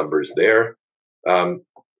numbers there.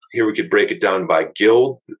 Here we could break it down by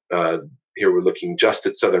guild. Here we're looking just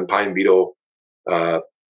at southern pine beetle. The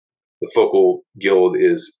focal guild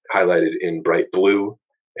is highlighted in bright blue,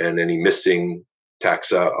 and any missing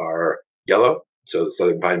taxa are yellow. So the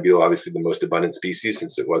southern pine beetle, obviously the most abundant species,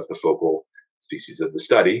 since it was the focal species of the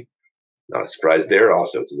study. Not a surprise there.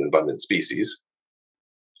 Also, it's an abundant species.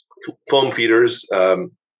 Foam feeders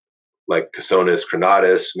like Casonus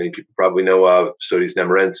crenatus, many people probably know of, Sodes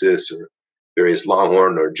nemorensis, or various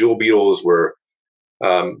longhorn or jewel beetles were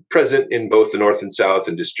present in both the north and south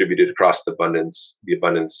and distributed across the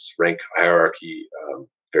abundance rank hierarchy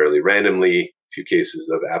fairly randomly. A few cases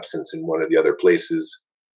of absence in one of the other places.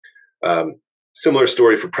 Similar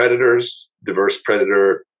story for predators, diverse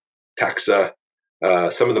predator taxa.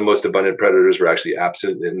 Some of the most abundant predators were actually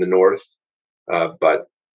absent in the north, but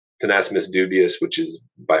Tenasimus dubius, which is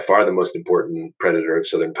by far the most important predator of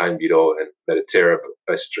southern pine beetle, and Metaptera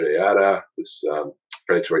estriata, this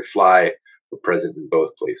predatory fly, were present in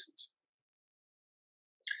both places.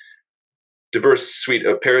 Diverse suite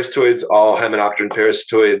of parasitoids, all hymenopteran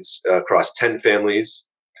parasitoids across 10 families,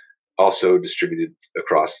 also distributed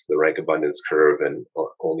across the rank abundance curve and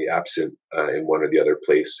only absent in one or the other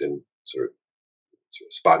place in sort of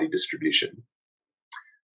spotty distribution.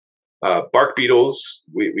 Bark beetles,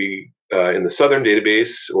 we in the southern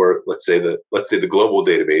database, or let's say the global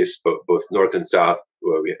database, both north and south,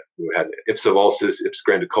 we had Ipsovulsus, Ips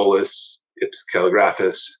grandicolus, Ips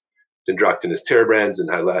calligraphus, Dendroctonus terebrans, and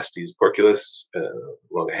Hylastes porculus,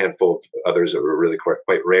 along a handful of others that were really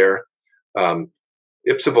quite rare.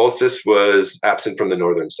 Ipsovulsus was absent from the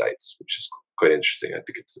northern sites, which is quite interesting. I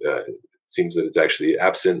think it seems that it's actually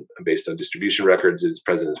absent based on distribution records. It's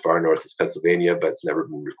present as far north as Pennsylvania, but it's never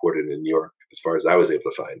been recorded in New York, as far as I was able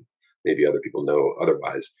to find. Maybe other people know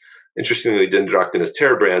otherwise. Interestingly, Dendroctonus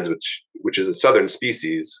terebrans, which is a southern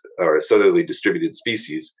species, or a southerly distributed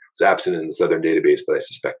species, is absent in the southern database, but I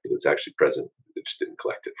suspect that it's actually present. They just didn't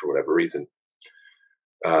collect it for whatever reason.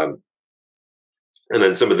 And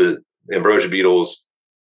then some of the ambrosia beetles,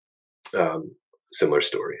 similar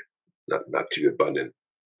story, not too abundant,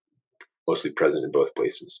 mostly present in both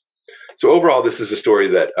places. So overall, this is a story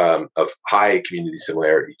that of high community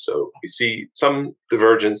similarity. So we see some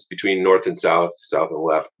divergence between north and south, south on the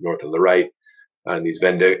left, north on the right, in these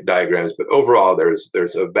Venn diagrams. But overall,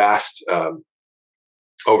 there's a vast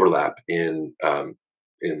overlap in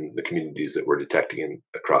the communities that we're detecting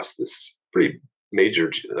across this pretty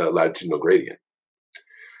major latitudinal gradient.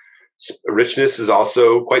 Richness is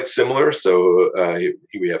also quite similar. So here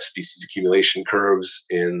we have species accumulation curves.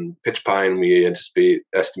 In pitch pine, we anticipate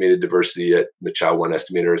estimated diversity at the Chow-1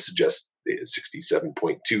 estimator suggests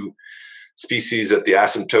 67.2 species at the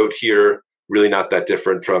asymptote here. Really not that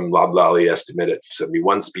different from loblolly estimate at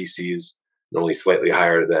 71 species, and only slightly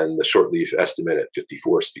higher than the shortleaf estimate at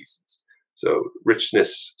 54 species. So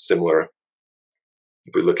richness similar.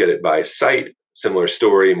 If we look at it by site, similar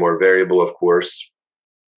story, more variable, of course.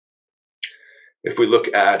 If we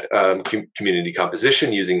look at community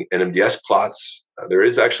composition using NMDS plots, there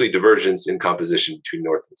is actually divergence in composition between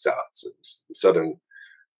north and south. So this is the southern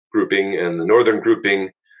grouping and the northern grouping.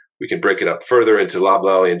 We can break it up further into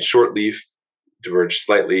loblolly and shortleaf, diverge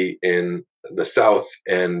slightly in the south,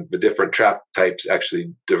 and the different trap types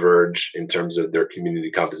actually diverge in terms of their community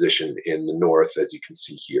composition in the north, as you can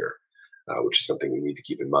see here, which is something we need to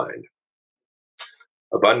keep in mind.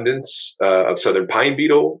 Abundance of southern pine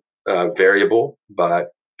beetle, variable, but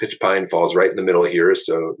pitch pine falls right in the middle here,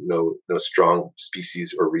 so no strong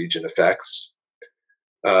species or region effects.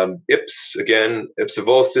 Ips, again,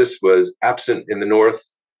 Ipsovulsus was absent in the north,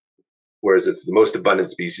 whereas it's the most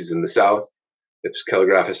abundant species in the south. Ips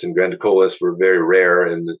calligraphus and grandicolus were very rare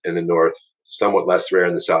in the north, somewhat less rare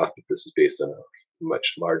in the south, but this is based on a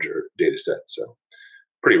much larger data set, so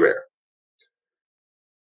pretty rare.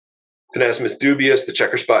 Tenasimus dubius, the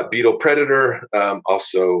checker spot beetle predator,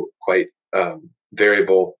 also quite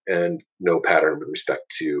variable and no pattern with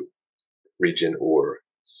respect to region or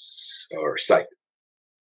site,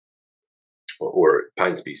 or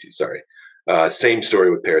pine species, sorry. Same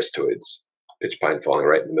story with parasitoids, pitch pine falling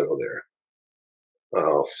right in the middle there.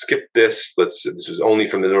 I'll skip this. This was only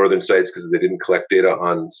from the northern sites because they didn't collect data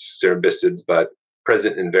on cerambycids, but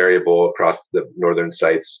present and variable across the northern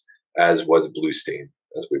sites, as was blue stain,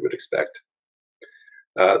 as we would expect.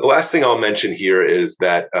 The last thing I'll mention here is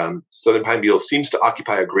that southern pine beetle seems to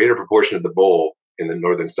occupy a greater proportion of the bowl in the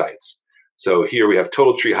northern sites. So here we have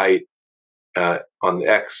total tree height on the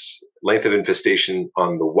X, length of infestation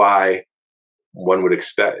on the Y. One would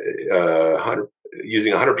expect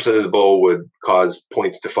using 100% of the bowl would cause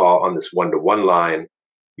points to fall on this 1-to-1 line.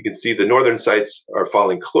 You can see the northern sites are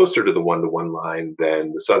falling closer to the 1-to-1 line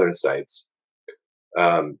than the southern sites.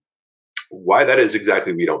 Why that is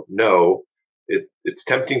exactly, we don't know. It's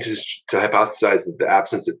tempting to hypothesize that the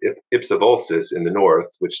absence of Ipsovulsus in the north,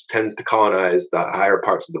 which tends to colonize the higher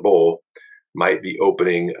parts of the bowl, might be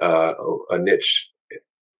opening a niche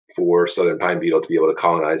for southern pine beetle to be able to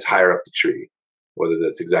colonize higher up the tree. Whether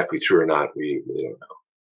that's exactly true or not, we really don't know.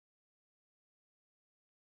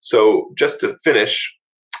 So just to finish,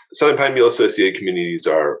 southern pine beetle associated communities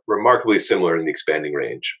are remarkably similar in the expanding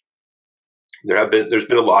range. There's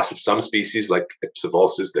been a loss of some species like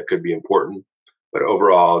Ipsovulsus that could be important, but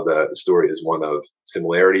overall the story is one of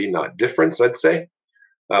similarity, not difference, I'd say.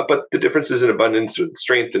 But the differences in abundance or the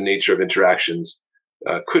strength and nature of interactions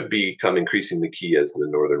could become increasingly key as the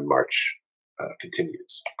northern march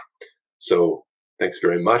continues. So thanks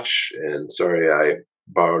very much, and sorry I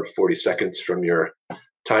borrowed 40 seconds from your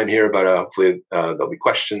time here, but hopefully there'll be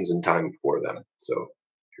questions and time for them. So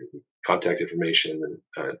contact information,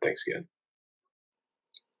 and thanks again.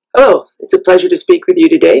 Hello, it's a pleasure to speak with you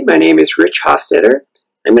today. My name is Rich Hofstetter.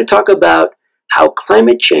 I'm going to talk about how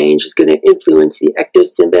climate change is going to influence the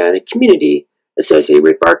ectosymbiotic community associated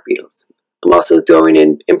with bark beetles. I'm also throwing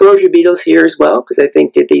in ambrosia beetles here as well, because I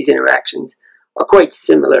think that these interactions are quite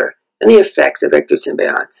similar, and the effects of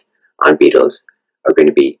ectosymbionts on beetles are going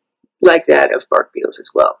to be like that of bark beetles as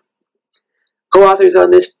well. Co-authors on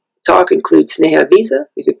this talk include Sneha Visa,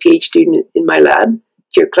 who's a PhD student in my lab,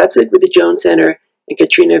 Kier Klepsik with the Jones Center, and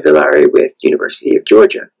Katrina Villari with University of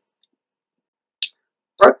Georgia.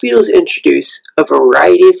 Bark beetles introduce a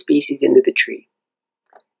variety of species into the tree.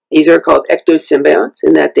 These are called ectosymbionts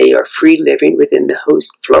in that they are free-living within the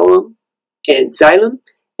host phloem and xylem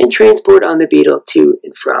and transport on the beetle to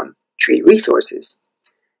and from tree resources.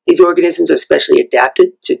 These organisms are specially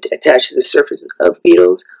adapted to attach to the surface of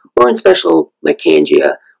beetles or in special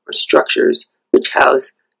mechangia or structures which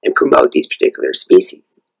house and promote these particular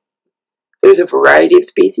species. There's a variety of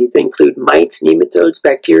species that include mites, nematodes,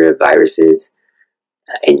 bacteria, viruses,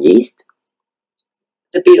 and yeast.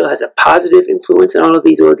 The beetle has a positive influence on all of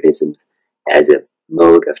these organisms as a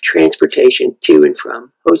mode of transportation to and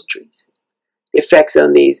from host trees. The effects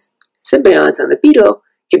on these symbionts on the beetle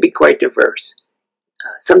can be quite diverse.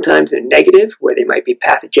 Sometimes they're negative, where they might be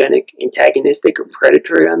pathogenic, antagonistic, or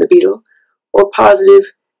predatory on the beetle, or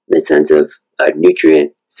positive in the sense of a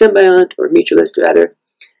nutrient symbiont, or mutualist rather,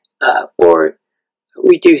 or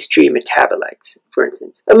reduce tree metabolites, for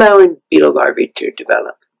instance, allowing beetle larvae to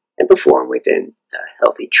develop and perform within a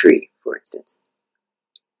healthy tree, for instance.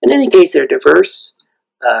 In any case, they're diverse,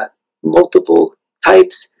 multiple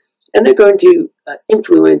types, and they're going to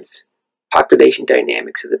influence population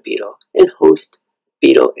dynamics of the beetle and host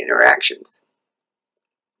beetle interactions.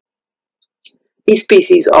 These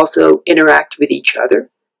species also interact with each other.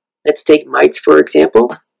 Let's take mites, for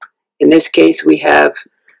example. In this case, we have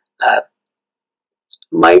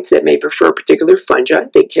mites that may prefer particular fungi.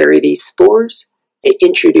 They carry these spores. They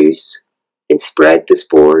introduce and spread the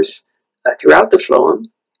spores throughout the phloem.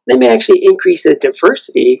 They may actually increase the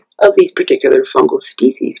diversity of these particular fungal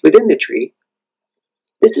species within the tree.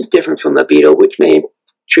 This is different from a beetle, which may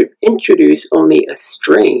introduce only a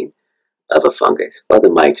strain of a fungus, while the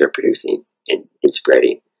mites are producing and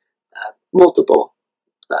spreading multiple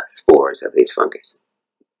spores of these fungus.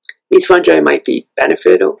 These fungi might be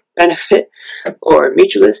benefit or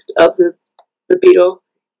mutualist of the beetle,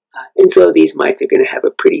 and so these mites are going to have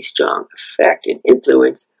a pretty strong effect and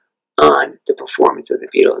influence on the performance of the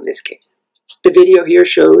beetle in this case. The video here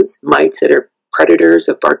shows mites that are predators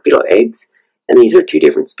of bark beetle eggs, and these are two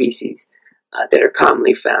different species that are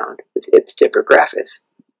commonly found with Ipstipper graphis.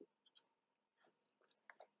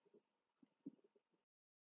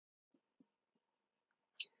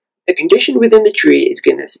 The condition within the tree is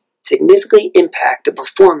going to significantly impact the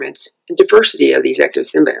performance and diversity of these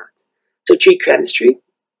ectosymbionts. So tree chemistry,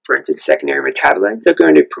 for instance secondary metabolites, are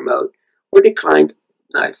going to promote or decline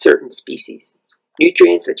certain species.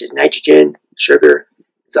 Nutrients such as nitrogen, sugar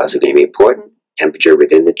is also going to be important. Temperature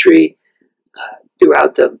within the tree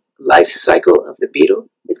throughout the life cycle of the beetle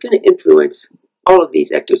is going to influence all of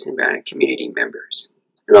these ectosymbiotic community members,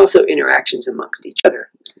 and also interactions amongst each other.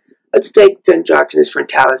 Let's take Dendroctonus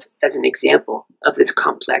frontalis as an example of this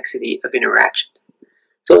complexity of interactions.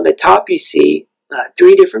 So on the top you see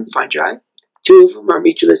 3 different fungi. 2 of them are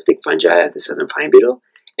mutualistic fungi of the southern pine beetle,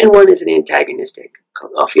 and 1 is an antagonistic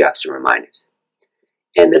called Ophiopsora minus.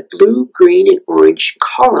 And the blue, green, and orange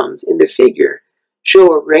columns in the figure show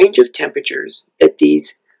a range of temperatures that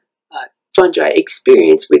these fungi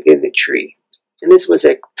experience within the tree. And this was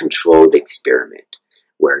a controlled experiment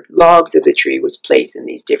where logs of the tree was placed in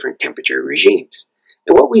these different temperature regimes.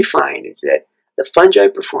 And what we find is that the fungi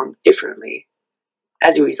perform differently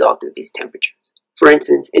as a result of these temperatures. For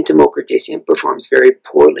instance, Entomocraticium performs very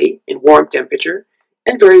poorly in warm temperature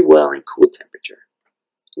and very well in cool temperature.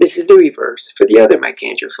 This is the reverse for the other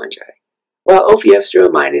mycandrial fungi, while Ophiopsora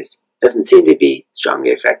minus doesn't seem to be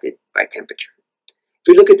strongly affected by temperature.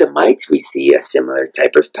 If we look at the mites, we see a similar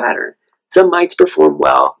type of pattern. Some mites perform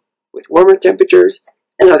well with warmer temperatures,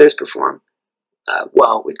 and others perform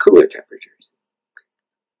well with cooler temperatures.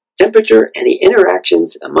 Temperature and the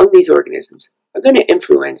interactions among these organisms are going to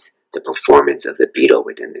influence the performance of the beetle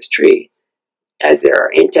within this tree, as there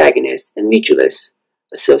are antagonists and mutualists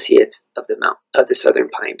associates of the southern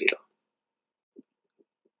pine beetle.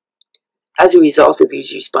 As a result of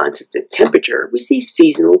these responses to temperature, we see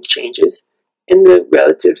seasonal changes in the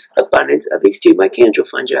relative abundance of these 2 mycandrial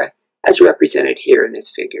fungi, as represented here in this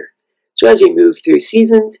figure. So as you move through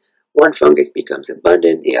seasons, one fungus becomes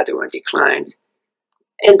abundant, the other one declines,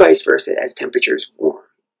 and vice versa as temperatures warm.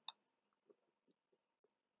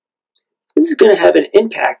 This is going to have an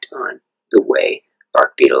impact on the way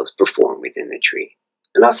bark beetles perform within the tree,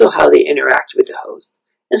 and also how they interact with the host,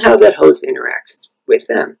 and how that host interacts with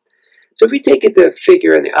them. So if we take the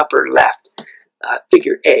figure in the upper left,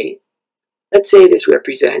 figure A, let's say this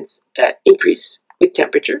represents an increase with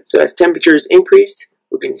temperature. So as temperatures increase,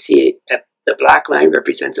 we're going to see the black line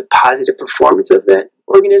represents a positive performance of that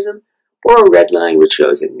organism, or a red line which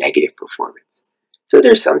shows a negative performance. So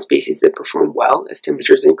there's some species that perform well as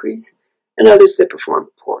temperatures increase, and others that perform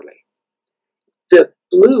poorly. The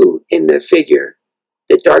blue in the figure,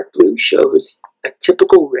 the dark blue, shows a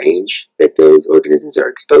typical range that those organisms are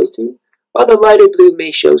exposed to, while the lighter blue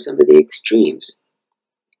may show some of the extremes.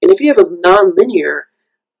 And if you have a nonlinear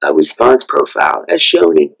response profile, as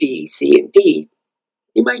shown in B, C, and D,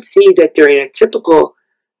 you might see that during a typical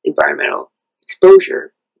environmental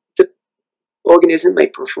exposure, the organism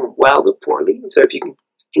might perform well or poorly. So if you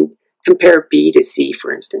can compare B to C,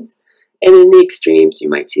 for instance, and in the extremes, you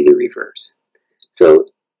might see the reverse. So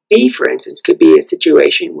B, for instance, could be a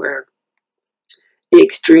situation where the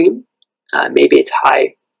extreme, maybe it's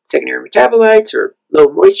high secondary metabolites or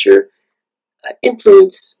low moisture,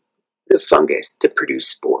 influence the fungus to produce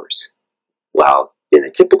spores, while in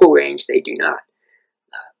the typical range they do not.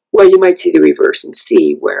 Well, you might see the reverse in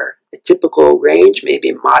C, where the typical range,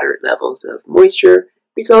 maybe moderate levels of moisture,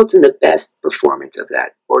 results in the best performance of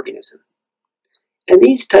that organism. And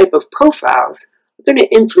these type of profiles are going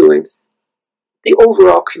to influence the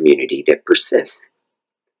overall community that persists.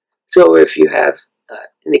 So if you have,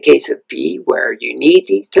 in the case of B, where you need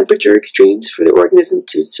these temperature extremes for the organism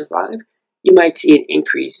to survive, you might see an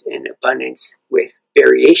increase in abundance with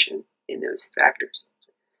variation in those factors.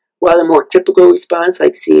 While a more typical response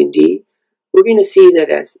like C and D, we're going to see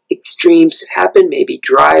that as extremes happen, maybe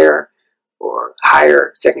drier or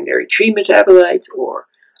higher secondary tree metabolites or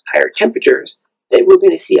higher temperatures, that we're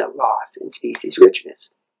going to see a loss in species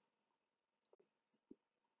richness.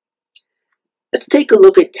 Let's take a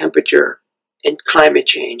look at temperature and climate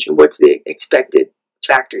change and what's the expected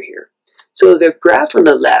factor here. So the graph on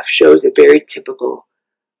the left shows a very typical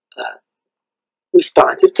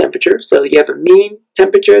response of temperature. So you have a mean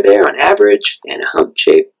temperature there on average and a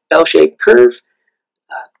hump-shaped, bell-shaped curve.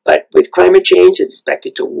 But with climate change, it's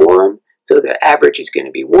expected to warm. So the average is going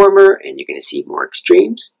to be warmer and you're going to see more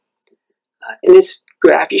extremes. In this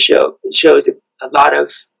graph it shows a lot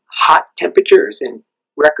of hot temperatures and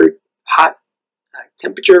record hot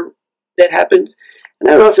temperature that happens. And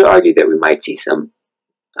I would also argue that we might see some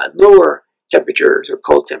lower temperatures or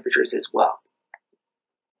cold temperatures as well.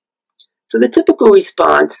 So the typical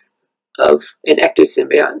response of an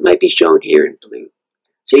ectosymbiont might be shown here in blue.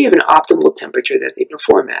 So you have an optimal temperature that they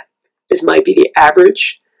perform at. This might be the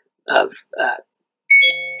average of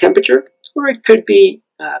temperature, or it could be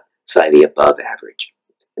slightly above average.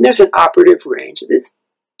 And there's an operative range.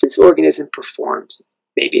 This organism performs.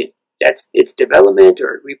 Maybe that's its development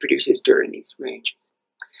or it reproduces during these ranges.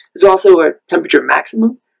 There's also a temperature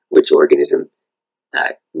maximum, which organism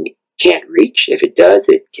can't reach. If it does,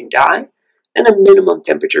 it can die. And a minimum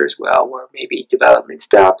temperature as well, where maybe development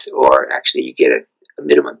stops, or actually you get a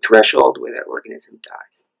minimum threshold where that organism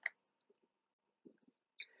dies.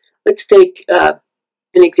 Let's take an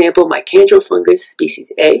example, mycandrial fungus,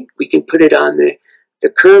 species A. We can put it on the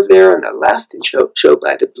curve there on the left and show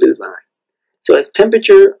by the blue line. So as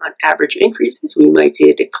temperature on average increases, we might see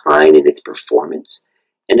a decline in its performance.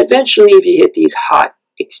 And eventually, if you hit these hot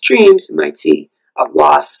extremes, you might see a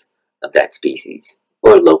loss of that species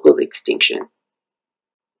or local extinction.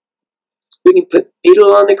 We can put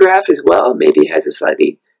beetle on the graph as well. Maybe it has a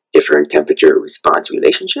slightly different temperature response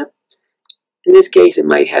relationship. In this case, it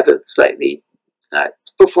might have a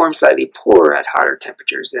perform slightly poorer at hotter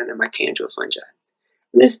temperatures than the mycandrial fungi.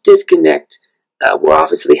 And this disconnect will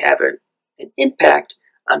obviously have an impact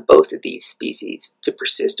on both of these species to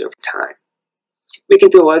persist over time. We can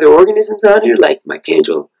throw other organisms on here, like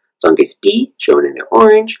mycandrial fungus B, shown in the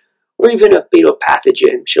orange, or even a beetle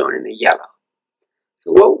pathogen, shown in the yellow.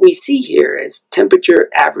 So what we see here, as temperature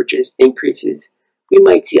averages increases, we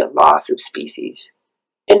might see a loss of species,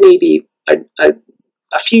 and maybe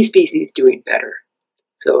a few species doing better.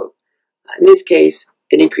 So in this case,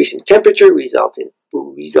 an increase in temperature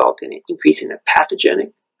will result in an increase in a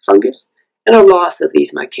pathogenic fungus, and a loss of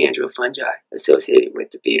these mycandrial fungi associated with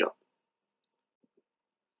the beetle.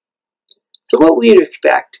 So what we would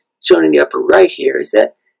expect, shown in the upper right here, is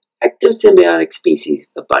that ectosymbiotic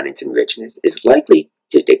species abundance and richness is likely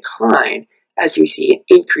to decline as we see an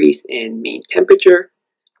increase in mean temperature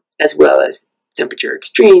as well as temperature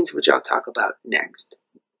extremes, which I'll talk about next.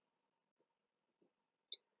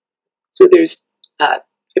 So there's,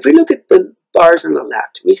 if we look at the bars on the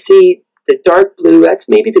left, we see the dark blue, that's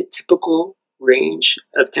maybe the typical range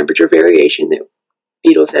of temperature variation that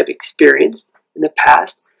beetles have experienced in the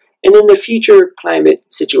past. And in the future climate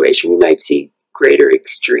situation, we might see greater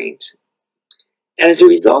extremes. And as a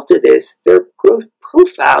result of this, their growth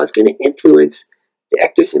profile is going to influence the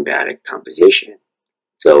ectosymbiotic composition.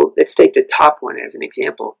 So let's take the top one as an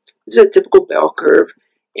example. This is a typical bell curve,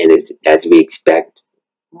 and as we expect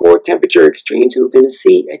more temperature extremes, we're going to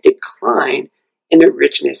see a decline in the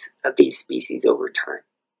richness of these species over time,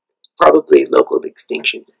 probably local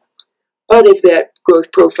extinctions. But if that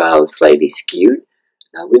growth profile is slightly skewed,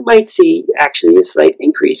 we might see actually a slight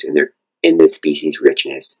increase in the species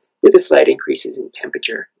richness with a slight increases in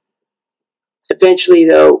temperature. Eventually,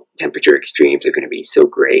 though, temperature extremes are going to be so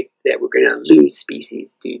great that we're going to lose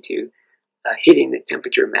species due to hitting the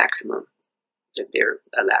temperature maximum that they're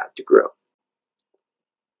allowed to grow.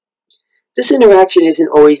 This interaction isn't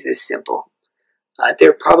always this simple.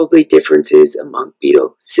 There are probably differences among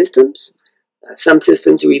beetle systems. Some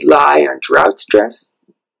systems rely on drought stress,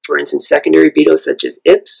 for instance, secondary beetles such as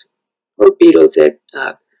ips, or beetles that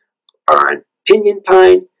are on pinyon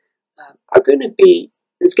pine,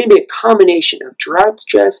 there's going to be a combination of drought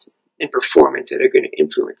stress and performance that are going to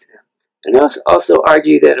influence them. And I'll also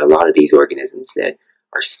argue that a lot of these organisms that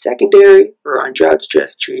are secondary or on drought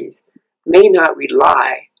stress trees may not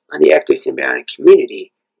rely on the ectosymbiotic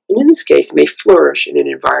community, and in this case may flourish in an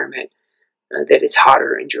environment that is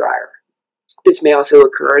hotter and drier. This may also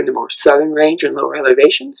occur in the more southern range and lower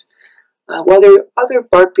elevations, while there are other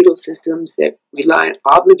bark beetle systems that rely on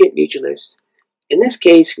obligate mutualists. In this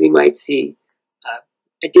case, we might see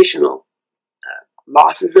additional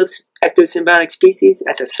losses of ectosymbiotic species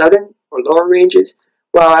at the southern or lower ranges,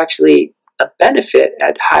 while actually a benefit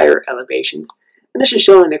at higher elevations. And this is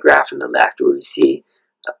shown in the graph on the left, where we see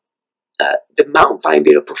the mountain pine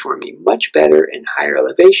beetle performing much better in higher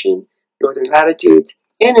elevation, northern latitudes,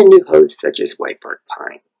 and in new hosts such as white bark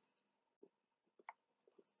pine.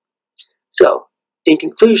 So, in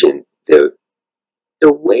conclusion, the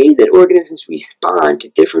way that organisms respond to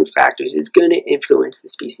different factors is going to influence the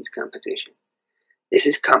species composition. This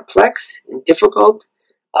is complex and difficult.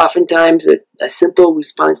 Oftentimes, a simple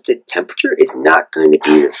response to temperature is not going to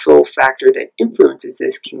be the sole factor that influences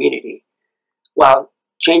this community, while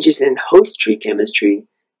changes in host tree chemistry,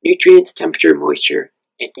 nutrients, temperature, moisture,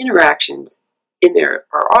 and interactions in there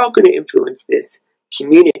are all going to influence this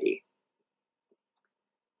community.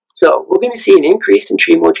 So we're going to see an increase in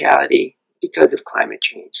tree mortality because of climate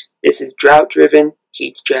change. This is drought-driven,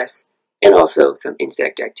 heat stress, and also some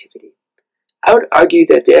insect activity. I would argue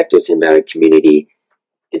that the ectosymbiotic community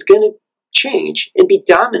is going to change and be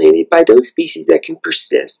dominated by those species that can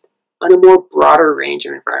persist on a more broader range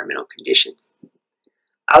of environmental conditions.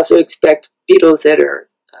 I also expect beetles that are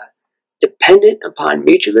dependent upon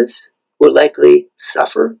mutualists will likely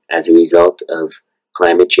suffer as a result of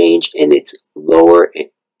climate change in its lower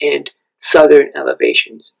and southern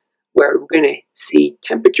elevations, where we're going to see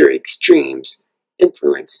temperature extremes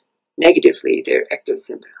influence negatively their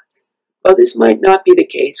ectosymbionts. While this might not be the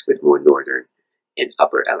case with more northern and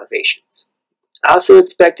upper elevations. I also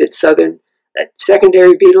expect that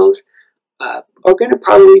secondary beetles are going to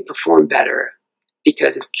probably perform better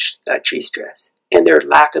because of tree stress and their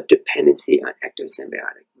lack of dependency on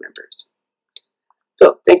ectosymbiotic members.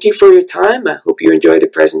 So thank you for your time. I hope you enjoyed the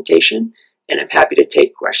presentation, and I'm happy to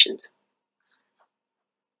take questions.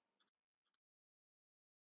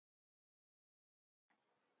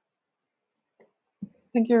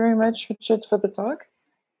 Thank you very much, Richard, for the talk.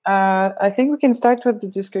 I think we can start with the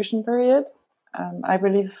discussion period. I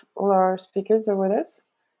believe all our speakers are with us.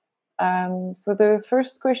 So the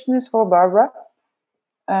first question is for Barbara.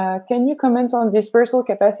 Can you comment on dispersal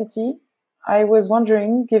capacity? I was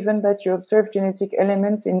wondering, given that you observe genetic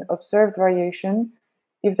elements in observed variation,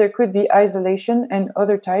 if there could be isolation and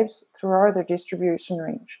other types throughout the distribution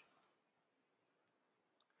range.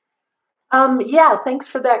 Yeah, thanks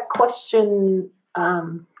for that question.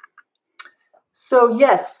 So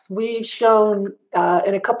yes, we've shown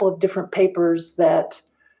in a couple of different papers that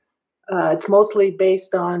it's mostly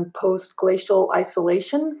based on post-glacial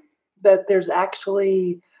isolation, that there's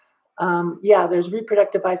actually, there's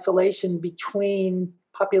reproductive isolation between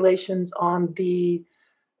populations on the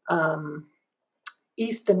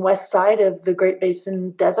east and west side of the Great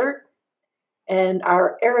Basin Desert. And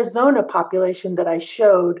our Arizona population that I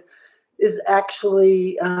showed is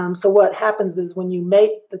actually, so what happens is when you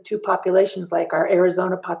mate the two populations, like our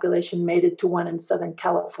Arizona population mated to one in Southern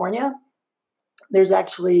California, there's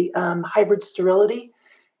actually hybrid sterility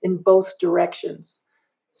in both directions.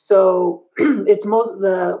 So it's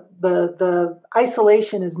the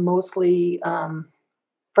isolation is mostly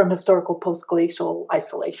from historical postglacial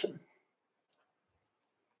isolation.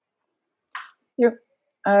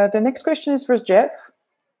 The next question is for Jeff.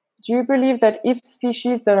 Do you believe that if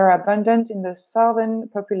species that are abundant in the southern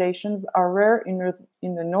populations are rare in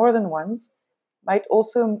the northern ones, might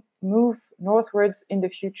also move northwards in the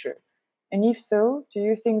future? And if so, do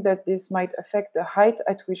you think that this might affect the height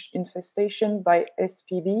at which infestation by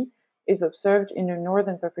SPB is observed in the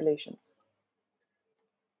northern populations?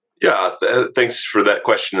 Yeah, thanks for that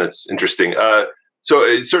question. That's interesting. So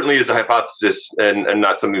it certainly is a hypothesis and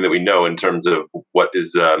not something that we know in terms of what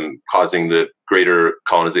is causing the greater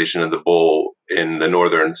colonization of the vole in the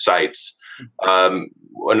northern sites.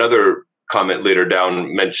 Another comment later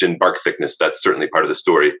down mentioned bark thickness. That's certainly part of the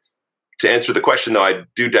story. To answer the question, though, I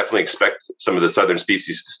do definitely expect some of the southern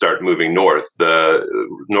species to start moving north. The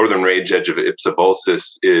northern range edge of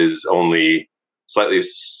Ipsivolsis is only slightly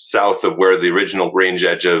south of where the original range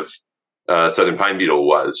edge of southern pine beetle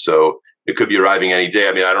was. So it could be arriving any day.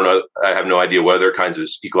 I mean, I don't know. I have no idea what other kinds of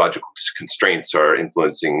ecological constraints are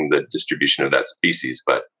influencing the distribution of that species,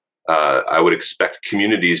 but I would expect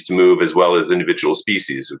communities to move as well as individual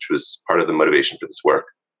species, which was part of the motivation for this work.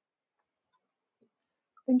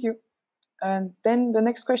 Thank you. And then the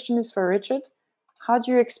next question is for Richard. How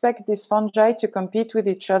do you expect these fungi to compete with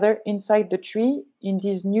each other inside the tree in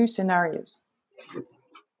these new scenarios?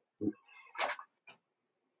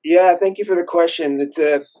 Yeah, thank you for the question.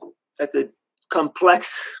 That's a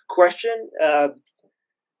complex question.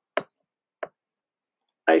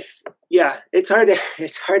 It's hard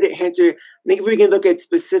to answer. I think if we can look at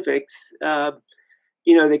specifics,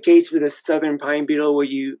 the case with the southern pine beetle,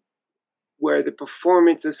 where the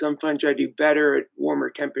performance of some fungi do better at warmer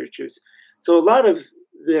temperatures. So a lot of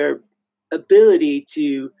their ability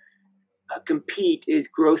to compete is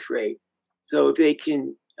growth rate. So if they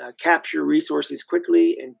can capture resources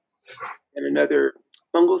quickly and another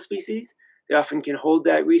fungal species, they often can hold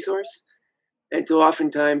that resource. And so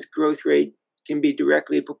oftentimes growth rate can be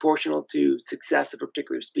directly proportional to success of a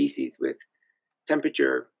particular species with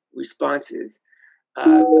temperature responses.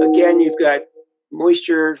 Again, you've got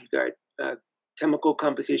moisture, you've got chemical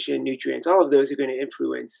composition, nutrients, all of those are going to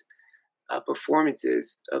influence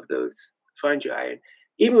performances of those fungi. And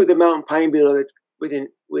even with the mountain pine beetle that's with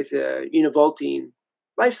a univoltine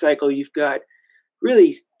life cycle, you've got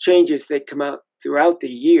really changes that come out throughout the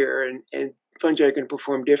year, and fungi are going to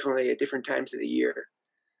perform differently at different times of the year.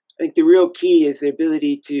 I think the real key is the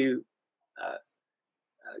ability to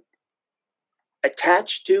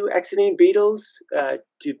attach to exodine beetles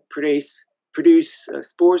to produce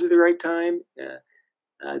spores at the right time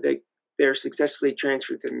that they're successfully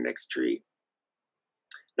transferred to the next tree.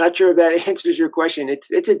 Not sure if that answers your question.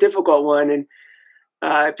 It's a difficult one,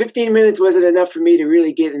 and 15 minutes wasn't enough for me to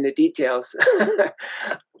really get into details.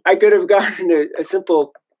 I could have gotten a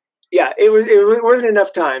simple, it wasn't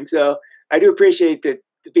enough time. So I do appreciate to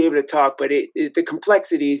be able to talk, but the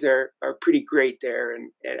complexities are pretty great there,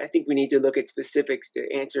 and I think we need to look at specifics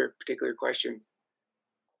to answer particular questions.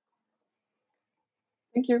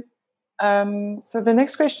 Thank you. So the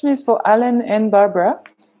next question is for Allan and Barbara.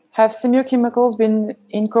 Have semiochemicals been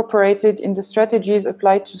incorporated in the strategies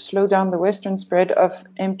applied to slow down the western spread of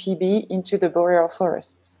MPB into the boreal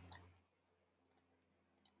forests?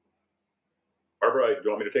 Barbara, do you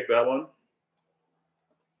want me to take that one?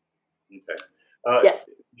 Okay. Yes.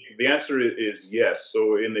 The answer is yes.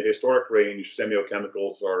 So in the historic range,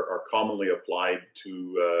 semiochemicals are commonly applied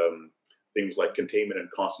to things like containment and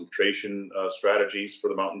concentration strategies for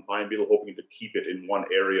the mountain pine beetle, hoping to keep it in one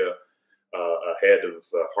area ahead of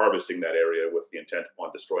harvesting that area with the intent upon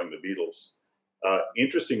destroying the beetles.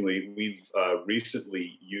 Interestingly, we've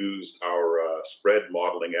recently used our spread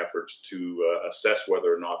modeling efforts to assess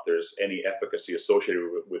whether or not there's any efficacy associated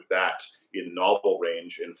with that in novel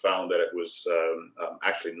range, and found that it was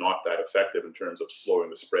actually not that effective in terms of slowing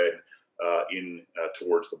the spread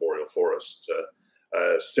towards the boreal forest.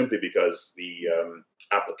 Simply because the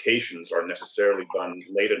applications are necessarily done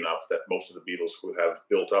late enough that most of the beetles who have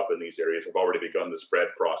built up in these areas have already begun the spread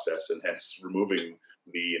process, and hence removing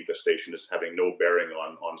the infestation is having no bearing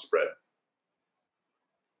on spread.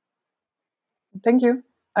 Thank you.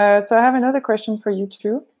 So I have another question for you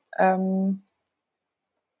too.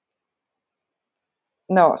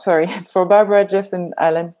 No, sorry, it's for Barbara, Jeff, and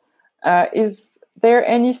Allan. Is there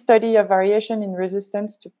any study of variation in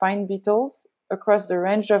resistance to pine beetles across the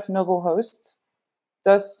range of novel hosts?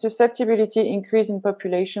 Does susceptibility increase in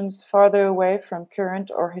populations farther away from current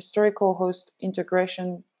or historical host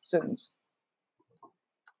integration zones?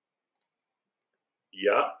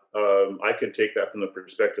 Yeah, I can take that from the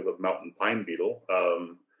perspective of mountain pine beetle.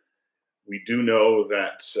 We do know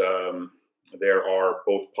that there are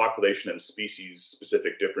both population and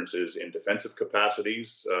species-specific differences in defensive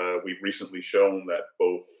capacities. We've recently shown that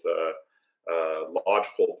both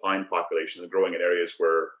lodgepole pine populations growing in areas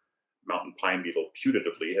where mountain pine beetle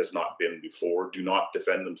putatively has not been before do not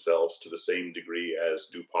defend themselves to the same degree as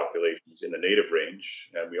do populations in the native range.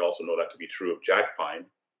 And we also know that to be true of jack pine.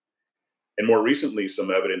 And more recently, some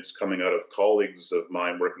evidence coming out of colleagues of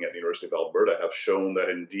mine working at the University of Alberta have shown that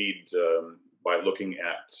indeed, by looking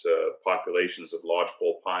at populations of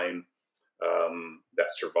lodgepole pine that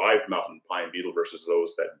survived mountain pine beetle versus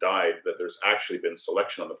those that died, that there's actually been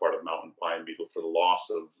selection on the part of mountain pine beetle for the loss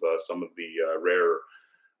of some of the rarer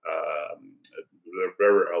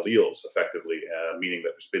alleles, effectively, meaning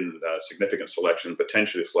that there's been significant selection,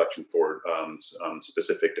 potentially selection for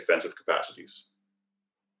specific defensive capacities.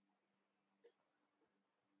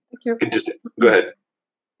 Thank you. Just go ahead.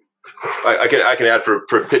 I can add for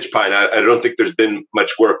pitch pine. I don't think there's been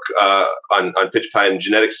much work on pitch pine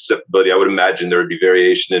genetic susceptibility. I would imagine there would be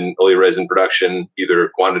variation in oleoresin production, either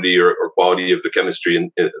quantity or quality of the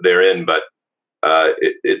chemistry therein. But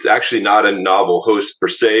it's actually not a novel host per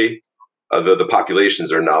se. The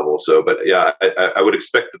populations are novel. So, but yeah, I would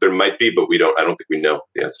expect that there might be, but we don't. I don't think we know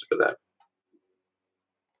the answer to that.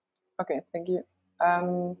 Okay, thank you.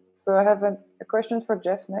 So I have a question for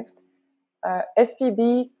Jeff next.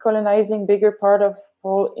 SPB colonizing bigger part of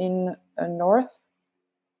pole in north,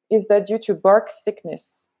 is that due to bark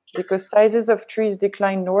thickness? Because sizes of trees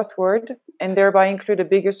decline northward and thereby include a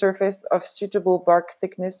bigger surface of suitable bark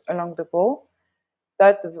thickness along the pole.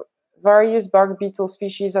 That various bark beetle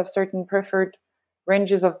species have certain preferred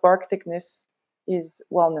ranges of bark thickness is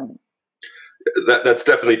well known. That's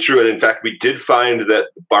definitely true. And in fact, we did find that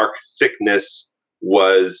bark thickness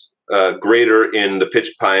was greater in the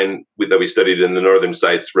pitch pine that we studied in the northern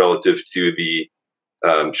sites relative to the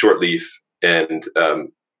shortleaf and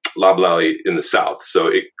loblolly in the south. So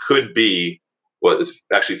it could be, well, it's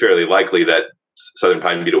actually fairly likely that southern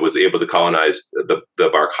pine beetle was able to colonize the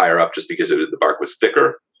bark higher up just because the bark was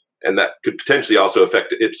thicker. And that could potentially also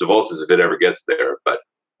affect ipsivosis if it ever gets there. But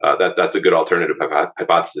that's a good alternative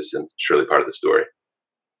hypothesis and surely part of the story.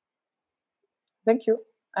 Thank you.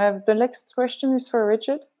 The next question is for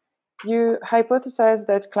Richard. You hypothesize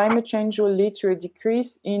that climate change will lead to a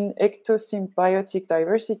decrease in ectosymbiotic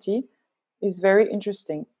diversity. Is very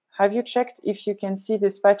interesting. Have you checked if you can see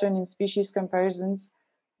this pattern in species comparisons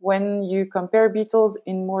when you compare beetles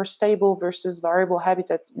in more stable versus variable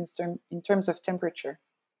habitats in terms of temperature?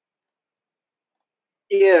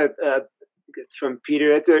 Yeah, it's from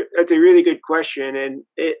Peter. That's a really good question, and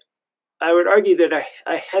I would argue that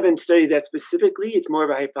I haven't studied that specifically. It's more of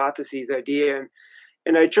a hypothesis idea,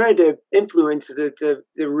 and I tried to influence the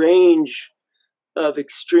range of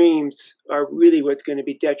extremes are really what's going to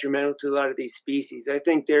be detrimental to a lot of these species. I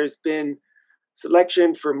think there's been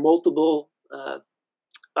selection for multiple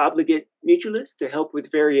obligate mutualists to help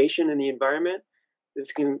with variation in the environment.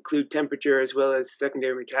 This can include temperature as well as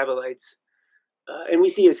secondary metabolites. And we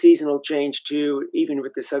see a seasonal change too, even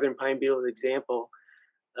with the southern pine beetle example.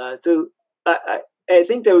 So I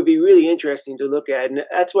think that would be really interesting to look at. And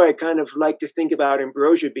that's why I kind of like to think about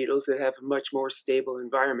ambrosia beetles that have a much more stable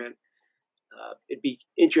environment. It'd be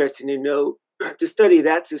interesting to know, to study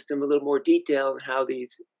that system a little more detail and how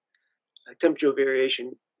these temporal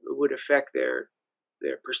variation would affect their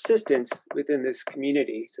persistence within this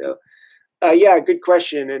community. So yeah, good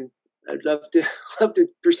question. And I'd love to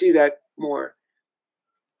pursue that more.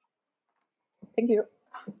 Thank you.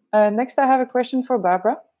 Next, I have a question for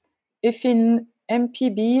Barbara. If in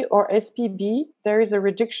MPB or SPB, there is a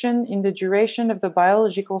reduction in the duration of the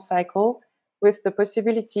biological cycle with the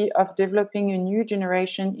possibility of developing a new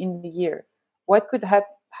generation in the year, what could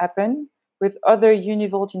happen with other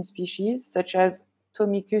univoltine species, such as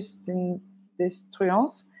Tomicus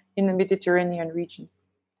destruans in the Mediterranean region?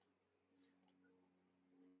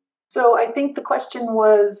 So I think the question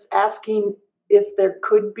was asking if there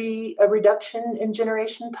could be a reduction in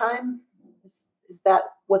generation time. Is that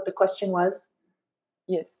what the question was?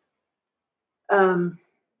 Yes. Well,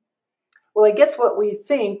 I guess what we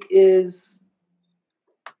think is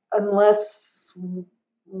unless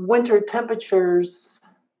winter temperatures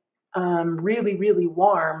really, really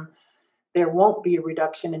warm, there won't be a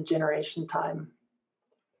reduction in generation time.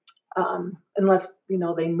 Unless,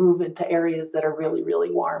 they move into areas that are really,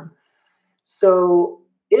 really warm. So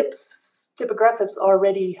Ips typographus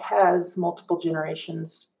already has multiple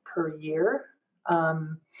generations per year.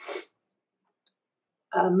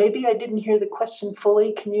 Maybe I didn't hear the question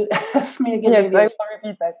fully. Can you ask me again? Yes, I will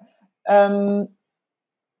repeat that.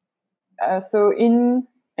 So in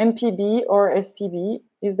MPB or SPB,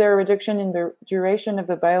 is there a reduction in the duration of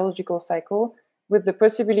the biological cycle with the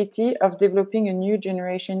possibility of developing a new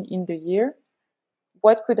generation in the year?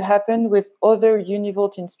 What could happen with other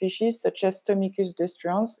univoltine species such as Stomicus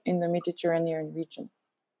destruans in the Mediterranean region?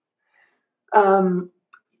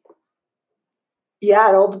 Yeah,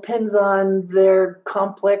 it all depends on their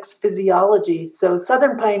complex physiology. So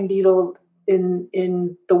southern pine beetle in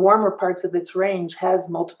the warmer parts of its range has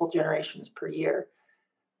multiple generations per year.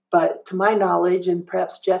 But to my knowledge, and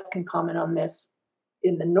perhaps Jeff can comment on this,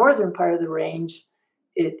 in the northern part of the range,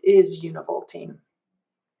 it is univoltine.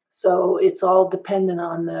 So it's all dependent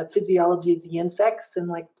on the physiology of the insects, and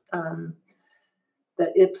like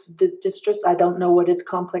the Ips distress, I don't know what its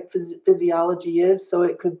complex physiology is, so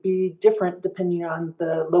it could be different depending on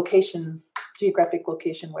the location, geographic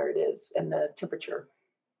location where it is, and the temperature.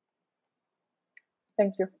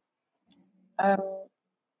 Thank you.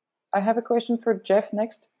 I have a question for Jeff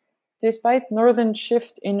next. Despite northern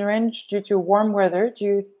shift in range due to warm weather, do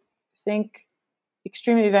you think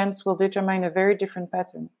extreme events will determine a very different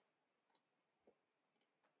pattern?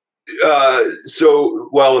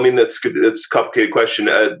 Well, I mean, that's good. It's a complicated question.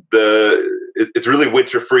 It's really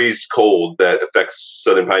winter freeze cold that affects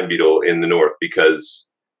southern pine beetle in the north because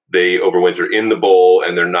they overwinter in the bowl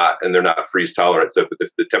and they're not freeze tolerant. So if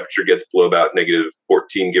the temperature gets below about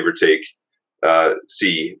 -14, give or take,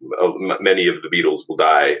 C, many of the beetles will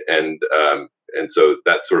die, and so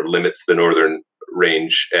that sort of limits the northern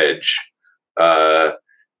range edge.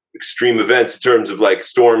 Extreme events in terms of like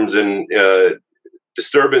storms and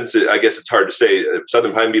disturbance, I guess it's hard to say.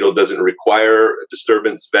 Southern pine beetle doesn't require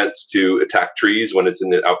disturbance vents to attack trees when it's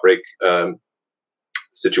in an outbreak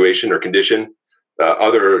situation or condition.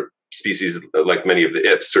 Other species, like many of the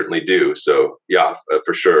Ips, certainly do. So yeah,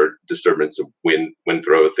 for sure, disturbance of wind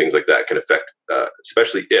throw, things like that can affect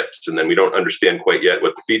especially Ips. And then we don't understand quite yet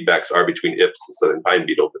what the feedbacks are between Ips and southern pine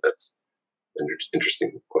beetle, but that's an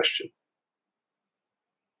interesting question.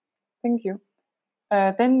 Thank you.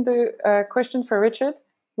 Then the question for Richard.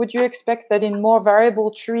 Would you expect that in more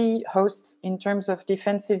variable tree hosts in terms of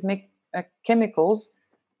defensive chemicals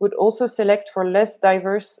would also select for less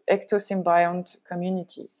diverse ectosymbiont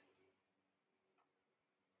communities?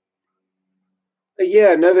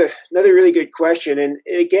 Yeah, another really good question. And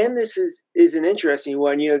again, this is an interesting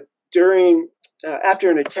one. You know, during after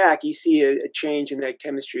an attack, you see a change in that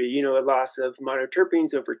chemistry. You know, a loss of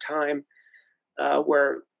monoterpenes over time,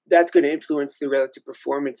 where that's going to influence the relative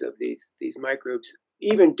performance of these microbes,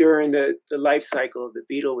 even during the life cycle of the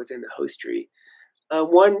beetle within the host tree.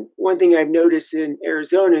 One thing I've noticed in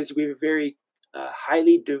Arizona is we have a very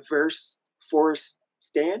highly diverse forest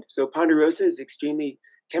stand. So ponderosa is extremely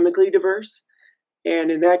chemically diverse.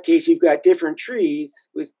 And in that case, you've got different trees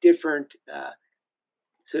with different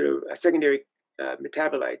sort of secondary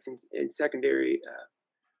metabolites and secondary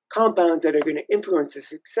compounds that are going to influence the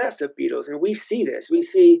success of beetles. And we see this. We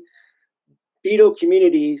see beetle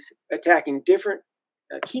communities attacking different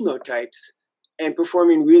chemotypes and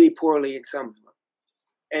performing really poorly in some of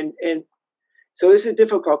them. And so this is a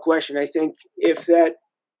difficult question. I think if that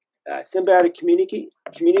symbiotic community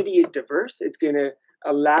is diverse, it's going to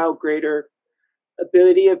allow greater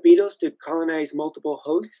ability of beetles to colonize multiple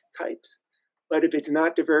host types. But if it's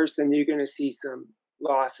not diverse, then you're going to see some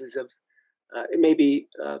losses of, it may be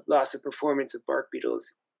loss of performance of bark beetles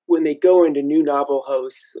when they go into new novel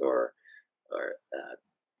hosts or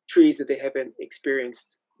trees that they haven't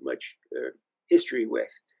experienced much history with.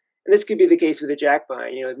 And this could be the case with the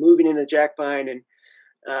jackpine. You know, moving into the jackpine, and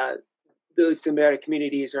those symbiotic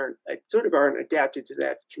communities aren't adapted to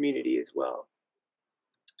that community as well.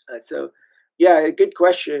 So, yeah, a good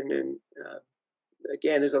question. And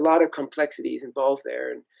again, there's a lot of complexities involved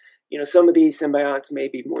there. And you know, some of these symbionts may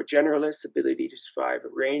be more generalist, ability to survive a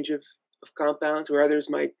range of compounds, where others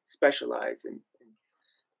might specialize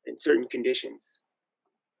in certain conditions.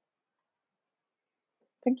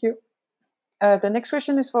 Thank you. The next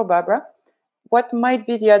question is for Barbara. What might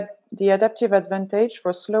be the adaptive advantage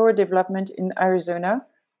for slower development in Arizona,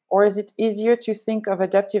 or is it easier to think of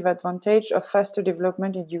adaptive advantage of faster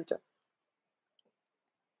development in Utah?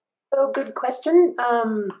 Oh, good question.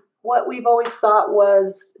 What we've always thought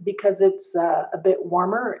was because it's a bit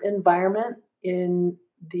warmer environment in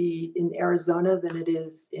Arizona than it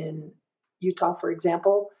is in Utah, for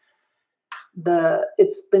example.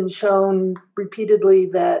 It's been shown repeatedly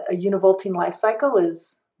that a univoltine life cycle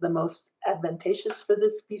is the most advantageous for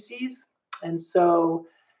this species. And so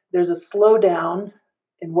there's a slowdown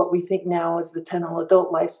in what we think now is the tenal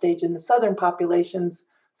adult life stage in the southern populations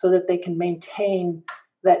so that they can maintain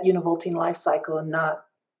that univoltine life cycle and not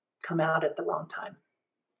come out at the wrong time.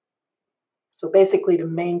 So basically to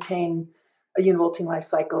maintain a univoltine life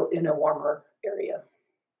cycle in a warmer area.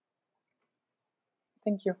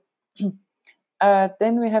 Thank you.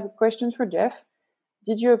 Then we have a question for Jeff.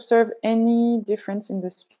 Did you observe any difference in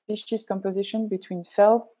the species composition between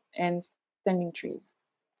felled and standing trees?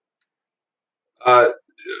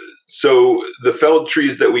 So the felled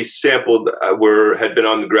trees that we sampled had been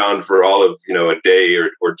on the ground for all of a day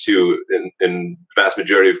or two in the vast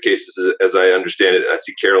majority of cases, as I understand it. And I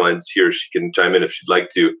see Caroline's here; she can chime in if she'd like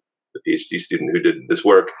to. The PhD student who did this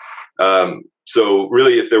work. So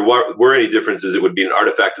really, if there were any differences, it would be an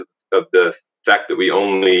artifact of the fact that we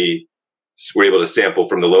only were able to sample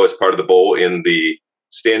from the lowest part of the bowl in the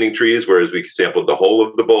standing trees, whereas we sampled the whole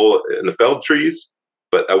of the bowl in the felled trees.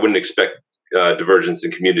 But I wouldn't expect divergence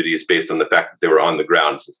in communities based on the fact that they were on the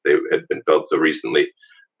ground since they had been felled so recently.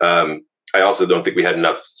 I also don't think we had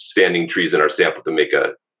enough standing trees in our sample to make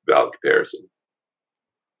a valid comparison.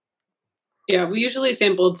 Yeah, we usually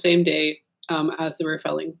sampled same day as they were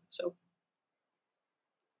felling. So,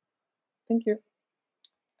 thank you.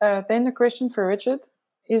 Then a question for Richard.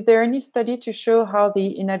 Is there any study to show how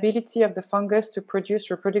the inability of the fungus to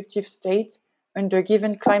produce reproductive state under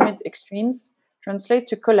given climate extremes translate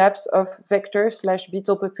to collapse of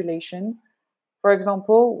vector/beetle population, for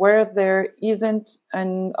example, where there isn't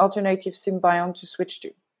an alternative symbiont to switch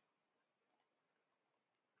to?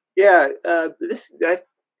 Yeah,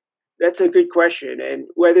 that's a good question. And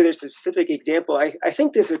whether there's a specific example, I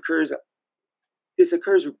think this occurs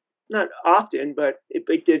not often, but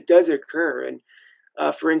it does occur. And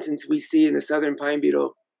for instance, we see in the southern pine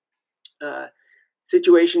beetle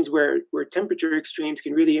situations where temperature extremes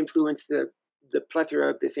can really influence the plethora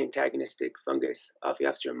of this antagonistic fungus,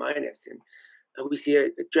 Ophiopsora minus. And we see a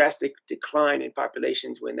drastic decline in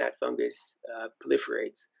populations when that fungus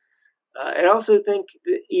proliferates. I also think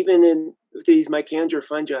that even in these mycandra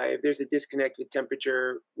fungi, if there's a disconnect with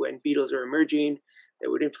temperature when beetles are emerging that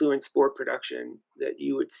would influence spore production, that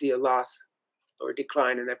you would see a loss or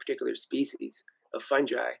decline in that particular species of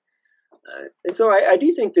fungi. And so I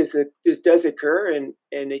do think this does occur, and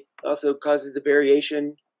it also causes the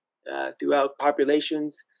variation throughout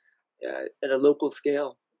populations at a local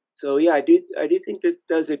scale. So yeah, I do think this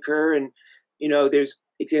does occur, and there's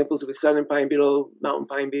examples with southern pine beetle, mountain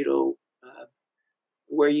pine beetle,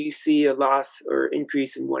 where you see a loss or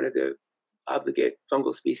increase in one of the obligate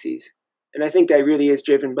fungal species, and I think that really is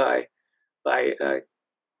driven by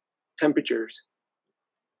temperatures.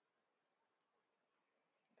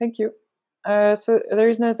 Thank you. So there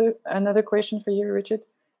is another question for you, Richard.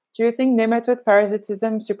 Do you think nematode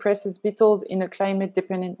parasitism suppresses beetles in a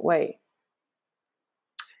climate-dependent way?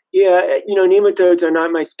 Yeah, nematodes are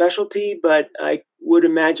not my specialty, but I would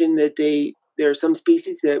imagine that there are some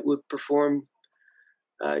species that would perform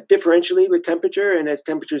differentially with temperature, and as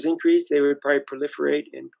temperatures increase, they would probably proliferate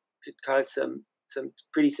and could cause some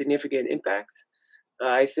pretty significant impacts.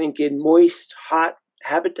 I think in moist, hot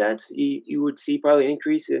habitats, you would see probably an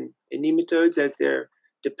increase in nematodes as they're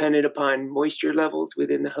dependent upon moisture levels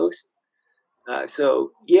within the host.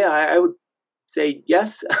 So yeah, I would say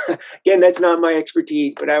yes. Again, that's not my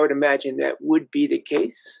expertise, but I would imagine that would be the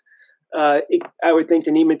case. I would think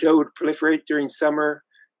the nematode would proliferate during summer,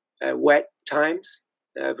 wet times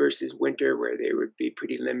versus winter, where they would be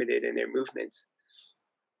pretty limited in their movements.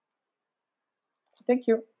 Thank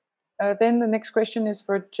you. Then the next question is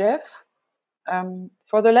for Jeff.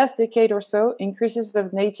 For the last decade or so, increases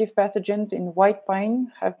of native pathogens in white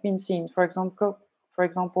pine have been seen. For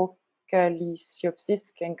example,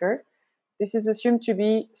 Caliciopsis canker. This is assumed to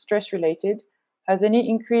be stress-related. Has any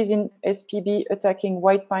increase in SPB attacking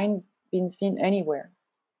white pine been seen anywhere?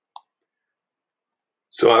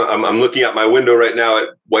 So I'm looking out my window right now at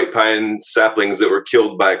white pine saplings that were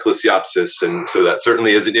killed by Caliciopsis, and so that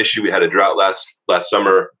certainly is an issue. We had a drought last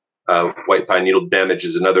summer. White pine needle damage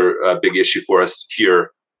is another big issue for us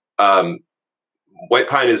here. White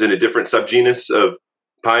pine is in a different subgenus of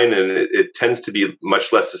pine, and it tends to be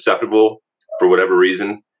much less susceptible, for whatever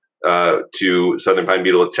reason, to southern pine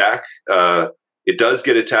beetle attack. It does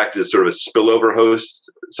get attacked as sort of a spillover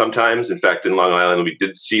host sometimes. In fact, in Long Island, we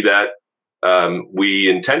did see that. We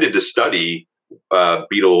intended to study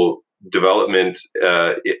beetle development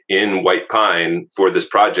in white pine for this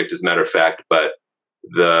project, as a matter of fact, but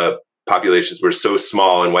the populations were so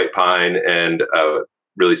small in white pine and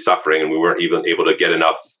really suffering, and we weren't even able to get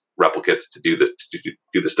enough replicates to do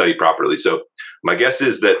the study properly. So my guess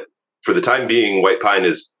is that for the time being, white pine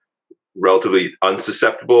is relatively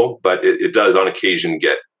unsusceptible, but it does on occasion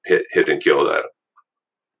get hit and killed.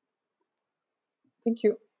 Thank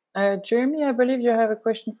you. Jeremy, I believe you have a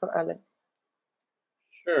question for Allan.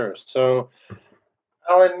 Sure. So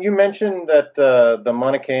Allan, you mentioned that the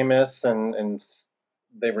monocamus and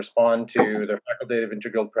they respond to their facultative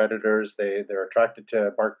integral predators. They're attracted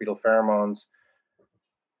to bark beetle pheromones.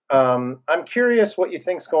 I'm curious what you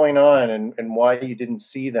think's going on and why you didn't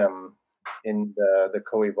see them in the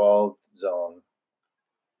co-evolved zone.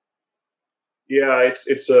 Yeah,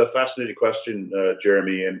 it's a fascinating question,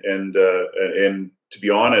 Jeremy, and to be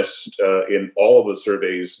honest, in all of the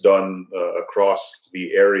surveys done across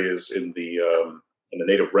the areas in the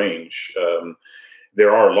native range,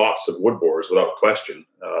 there are lots of wood borers without question.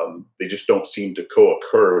 They just don't seem to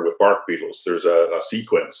co-occur with bark beetles. There's a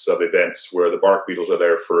sequence of events where the bark beetles are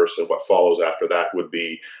there first, and what follows after that would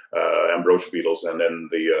be ambrosia beetles, and then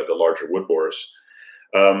the larger wood borers.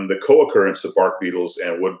 The co-occurrence of bark beetles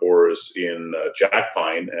and wood borers in jack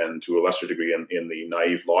pine, and to a lesser degree in the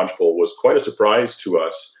naive lodgepole, was quite a surprise to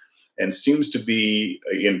us, and seems to be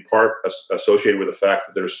in part associated with the fact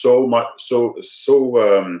that there's so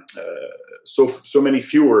many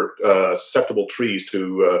fewer susceptible trees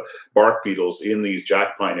to bark beetles in these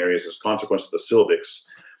jack pine areas as a consequence of the sylvics,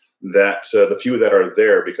 that the few that are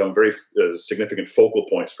there become very significant focal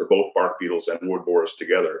points for both bark beetles and wood borers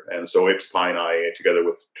together. And so its pini, together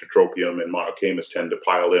with Tropium and monocamus, tend to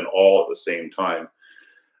pile in all at the same time.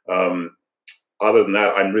 Other than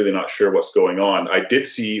that, I'm really not sure what's going on. We did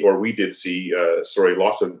see,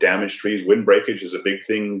 lots of damaged trees. Wind breakage is a big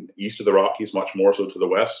thing east of the Rockies, much more so to the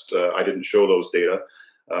west. I didn't show those data.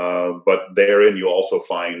 But therein you also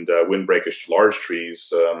find wind breakage to large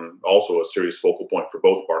trees, also a serious focal point for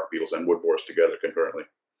both bark beetles and wood borers together concurrently.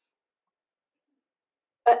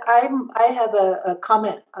 I have a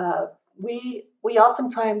comment. We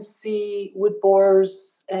oftentimes see wood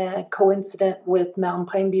borers coincident with mountain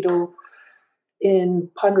pine beetle in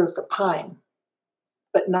ponderosa pine,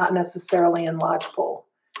 but not necessarily in lodgepole.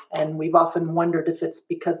 And we've often wondered if it's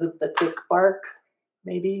because of the thick bark,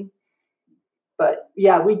 maybe. But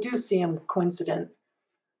yeah, we do see them coincident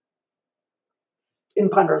in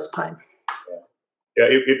ponderosa pine. Yeah,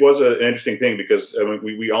 it was an interesting thing because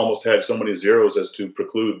we almost had so many zeros as to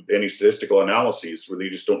preclude any statistical analyses, where you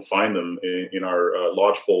just don't find them in our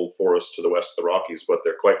lodgepole forests to the west of the Rockies, but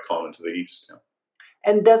they're quite common to the east. Yeah.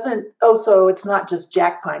 And so it's not just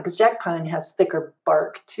jack pine, because jack pine has thicker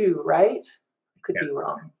bark too, right? Could be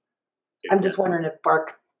wrong. I'm just wondering if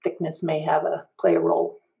bark thickness may play a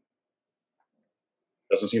role.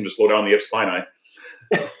 Doesn't seem to slow down the Ips pini.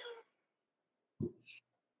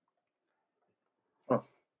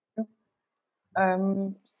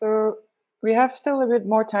 So we have still a bit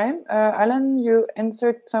more time. Allan, you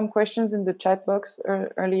answered some questions in the chat box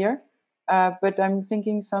earlier, but I'm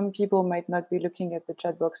thinking some people might not be looking at the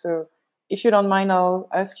chat box. So if you don't mind, I'll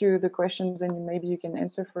ask you the questions and maybe you can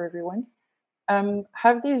answer for everyone.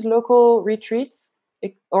 Have these local retreats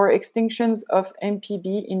or extinctions of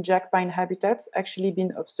MPB in jack pine habitats actually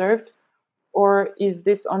been observed, or is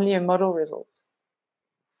this only a model result?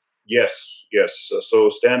 Yes. So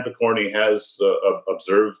Stan Picorni has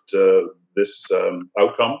observed this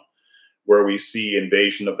outcome, where we see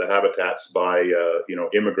invasion of the habitats by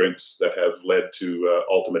immigrants that have led to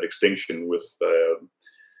ultimate extinction, with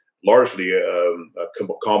largely a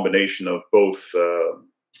combination of both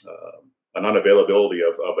an unavailability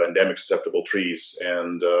of endemic susceptible trees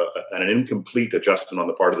and an incomplete adjustment on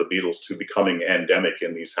the part of the beetles to becoming endemic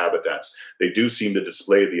in these habitats. They do seem to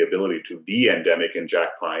display the ability to be endemic in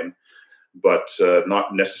jack pine, but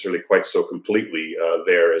not necessarily quite so completely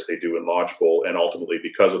there as they do in lodgepole. And ultimately,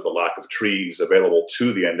 because of the lack of trees available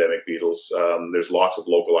to the endemic beetles, there's lots of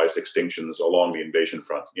localized extinctions along the invasion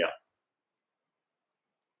front. Yeah.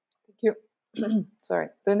 Thank you. Sorry.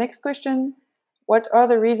 The next question. What are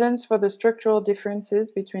the reasons for the structural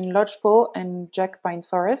differences between lodgepole and jack pine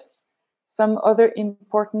forests? Some other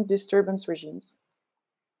important disturbance regimes?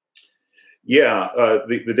 Yeah,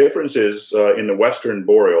 the difference is in the western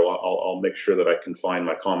boreal. I'll make sure that I confine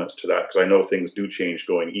my comments to that, because I know things do change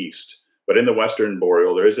going east. But in the western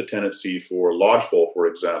boreal, there is a tendency for lodgepole, for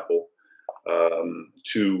example,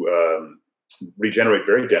 to regenerate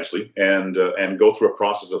very densely and go through a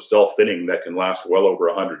process of self-thinning that can last well over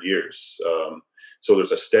 100 years. So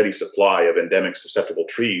there's a steady supply of endemic susceptible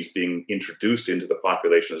trees being introduced into the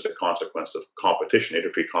population as a consequence of competition,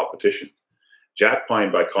 intertree competition. Jack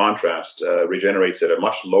pine, by contrast, regenerates at a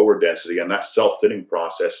much lower density, and that self-thinning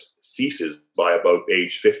process ceases by about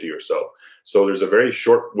age 50 or so. So there's a very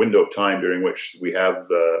short window of time during which we have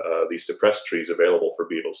these suppressed trees available for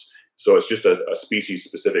beetles. So it's just a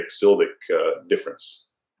species-specific sylvic difference.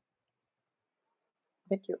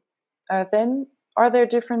 Thank you. Then, are there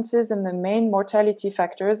differences in the main mortality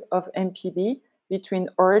factors of MPB between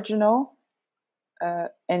original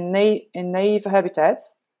in naive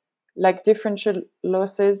habitats, like differential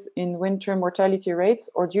losses in winter mortality rates,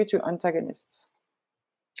 or due to antagonists?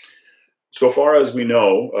 So far as we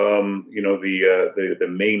know, the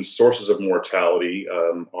main sources of mortality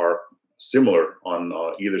are similar on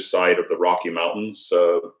either side of the Rocky Mountains.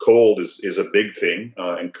 Cold is a big thing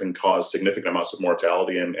and can cause significant amounts of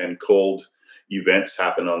mortality, and cold events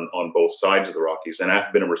happen on both sides of the Rockies and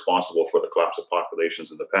have been responsible for the collapse of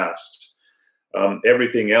populations in the past.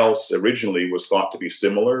 Everything else originally was thought to be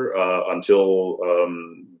similar until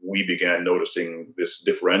we began noticing this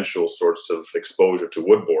differential sorts of exposure to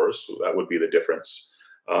wood borers. So that would be the difference.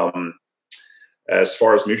 As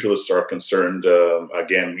far as mutualists are concerned,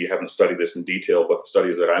 again, we haven't studied this in detail, but the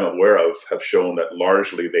studies that I'm aware of have shown that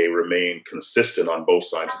largely they remain consistent on both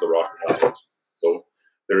sides of the Rocky Mountains. So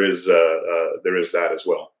there is that as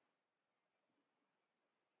well.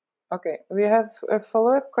 Okay, we have a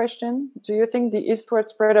follow-up question. Do you think the eastward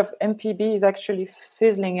spread of MPB is actually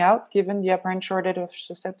fizzling out, given the apparent shortage of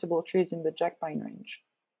susceptible trees in the jack pine range?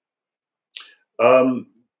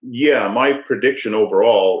 Yeah, my prediction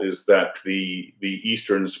overall is that the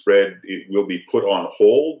eastern spread will be put on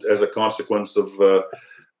hold as a consequence of the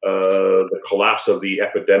collapse of the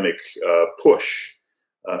epidemic push.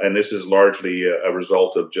 And this is largely a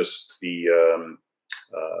result of just the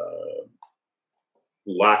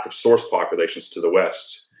lack of source populations to the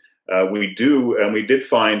west. We did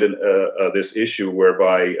find this issue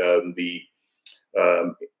whereby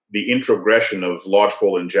the introgression of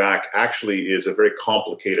lodgepole and jack actually is a very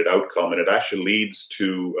complicated outcome, and it actually leads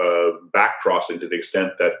to backcrossing to the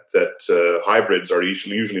extent that hybrids are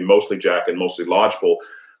usually mostly jack and mostly lodgepole.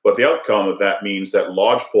 But the outcome of that means that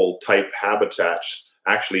lodgepole type habitats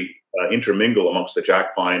actually intermingle amongst the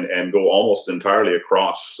jack pine and go almost entirely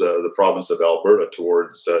across the province of Alberta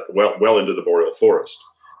towards well into the boreal forest.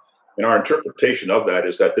 And our interpretation of that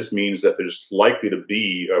is that this means that there's likely to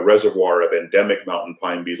be a reservoir of endemic mountain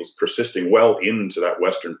pine beetles persisting well into that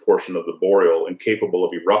western portion of the boreal and capable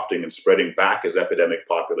of erupting and spreading back as epidemic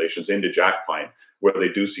populations into jack pine, where they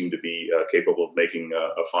do seem to be capable of making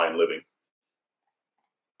a fine living.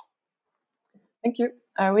 Thank you.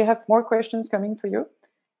 We have more questions coming for you.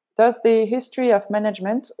 Does the history of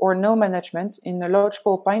management or no management in the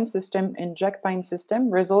lodgepole pine system and jack pine system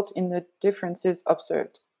result in the differences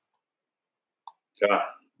observed?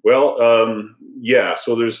 Yeah.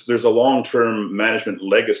 So there's a long-term management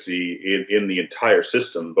legacy in the entire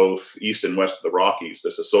system, both east and west of the Rockies,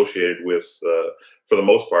 that's associated with, for the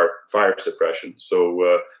most part, fire suppression.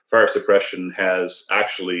 So fire suppression has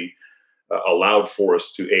actually allowed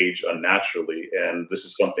forests to age unnaturally. And this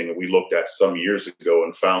is something that we looked at some years ago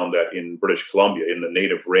and found that in British Columbia, in the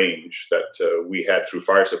native range that we had through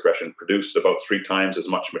fire suppression, produced about 3 times as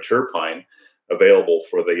much mature pine available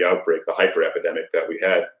for the outbreak, the hyper epidemic that we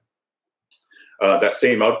had. That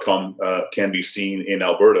same outcome can be seen in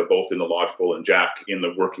Alberta, both in the lodgepole and jack in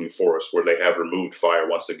the working forest, where they have removed fire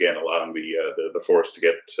once again, allowing the forest to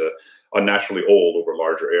get unnaturally old over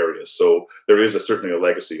larger areas. So there is certainly a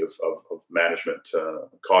legacy of management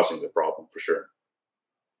causing the problem, for sure.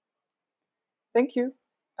 Thank you.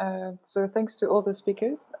 So thanks to all the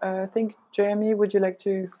speakers. I think, Jeremy, would you like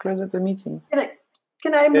to close up the meeting?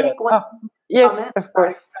 Can I make one yes, comment? Of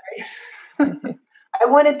course. Sorry. I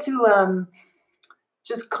wanted to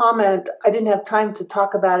just comment. I didn't have time to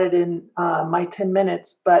talk about it in my 10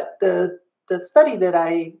 minutes, but the study that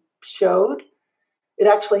I showed, it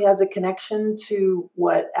actually has a connection to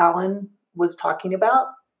what Allan was talking about,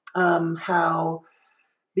 how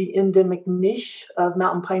the endemic niche of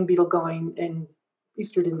mountain pine beetle going in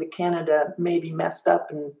eastward into Canada may be messed up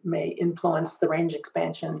and may influence the range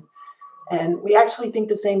expansion. And we actually think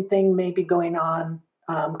the same thing may be going on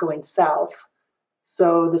going south.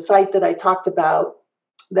 So the site that I talked about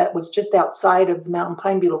that was just outside of the mountain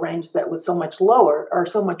pine beetle range that was so much lower or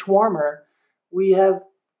so much warmer, we have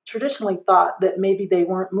traditionally thought that maybe they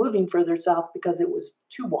weren't moving further south because it was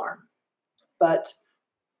too warm. But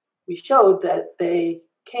we showed that they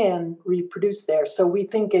can reproduce there. So we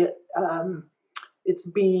think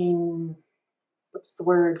it's being, what's the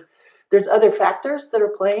word? There's other factors that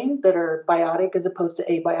are playing that are biotic as opposed to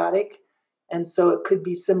abiotic. And so it could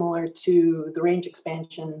be similar to the range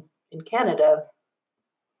expansion in Canada,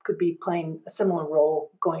 could be playing a similar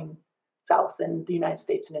role going south in the United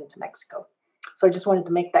States and into Mexico. So I just wanted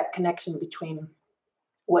to make that connection between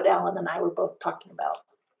what Allan and I were both talking about.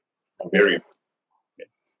 Thank you.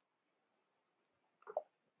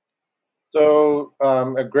 So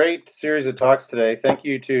a great series of talks today. Thank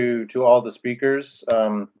you to all the speakers.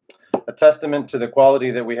 A testament to the quality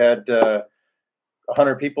that we had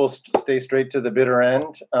 100 people stay straight to the bitter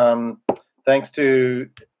end. Thanks to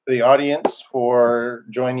the audience for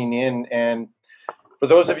joining in. And for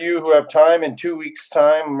those of you who have time, in 2 weeks'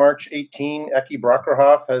 time, March 18, Eki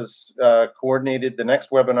Brockerhoff has coordinated the next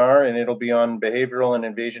webinar, and it'll be on behavioral and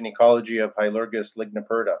invasion ecology of Hylargus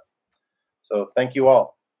ligniperda. So thank you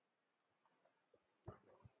all.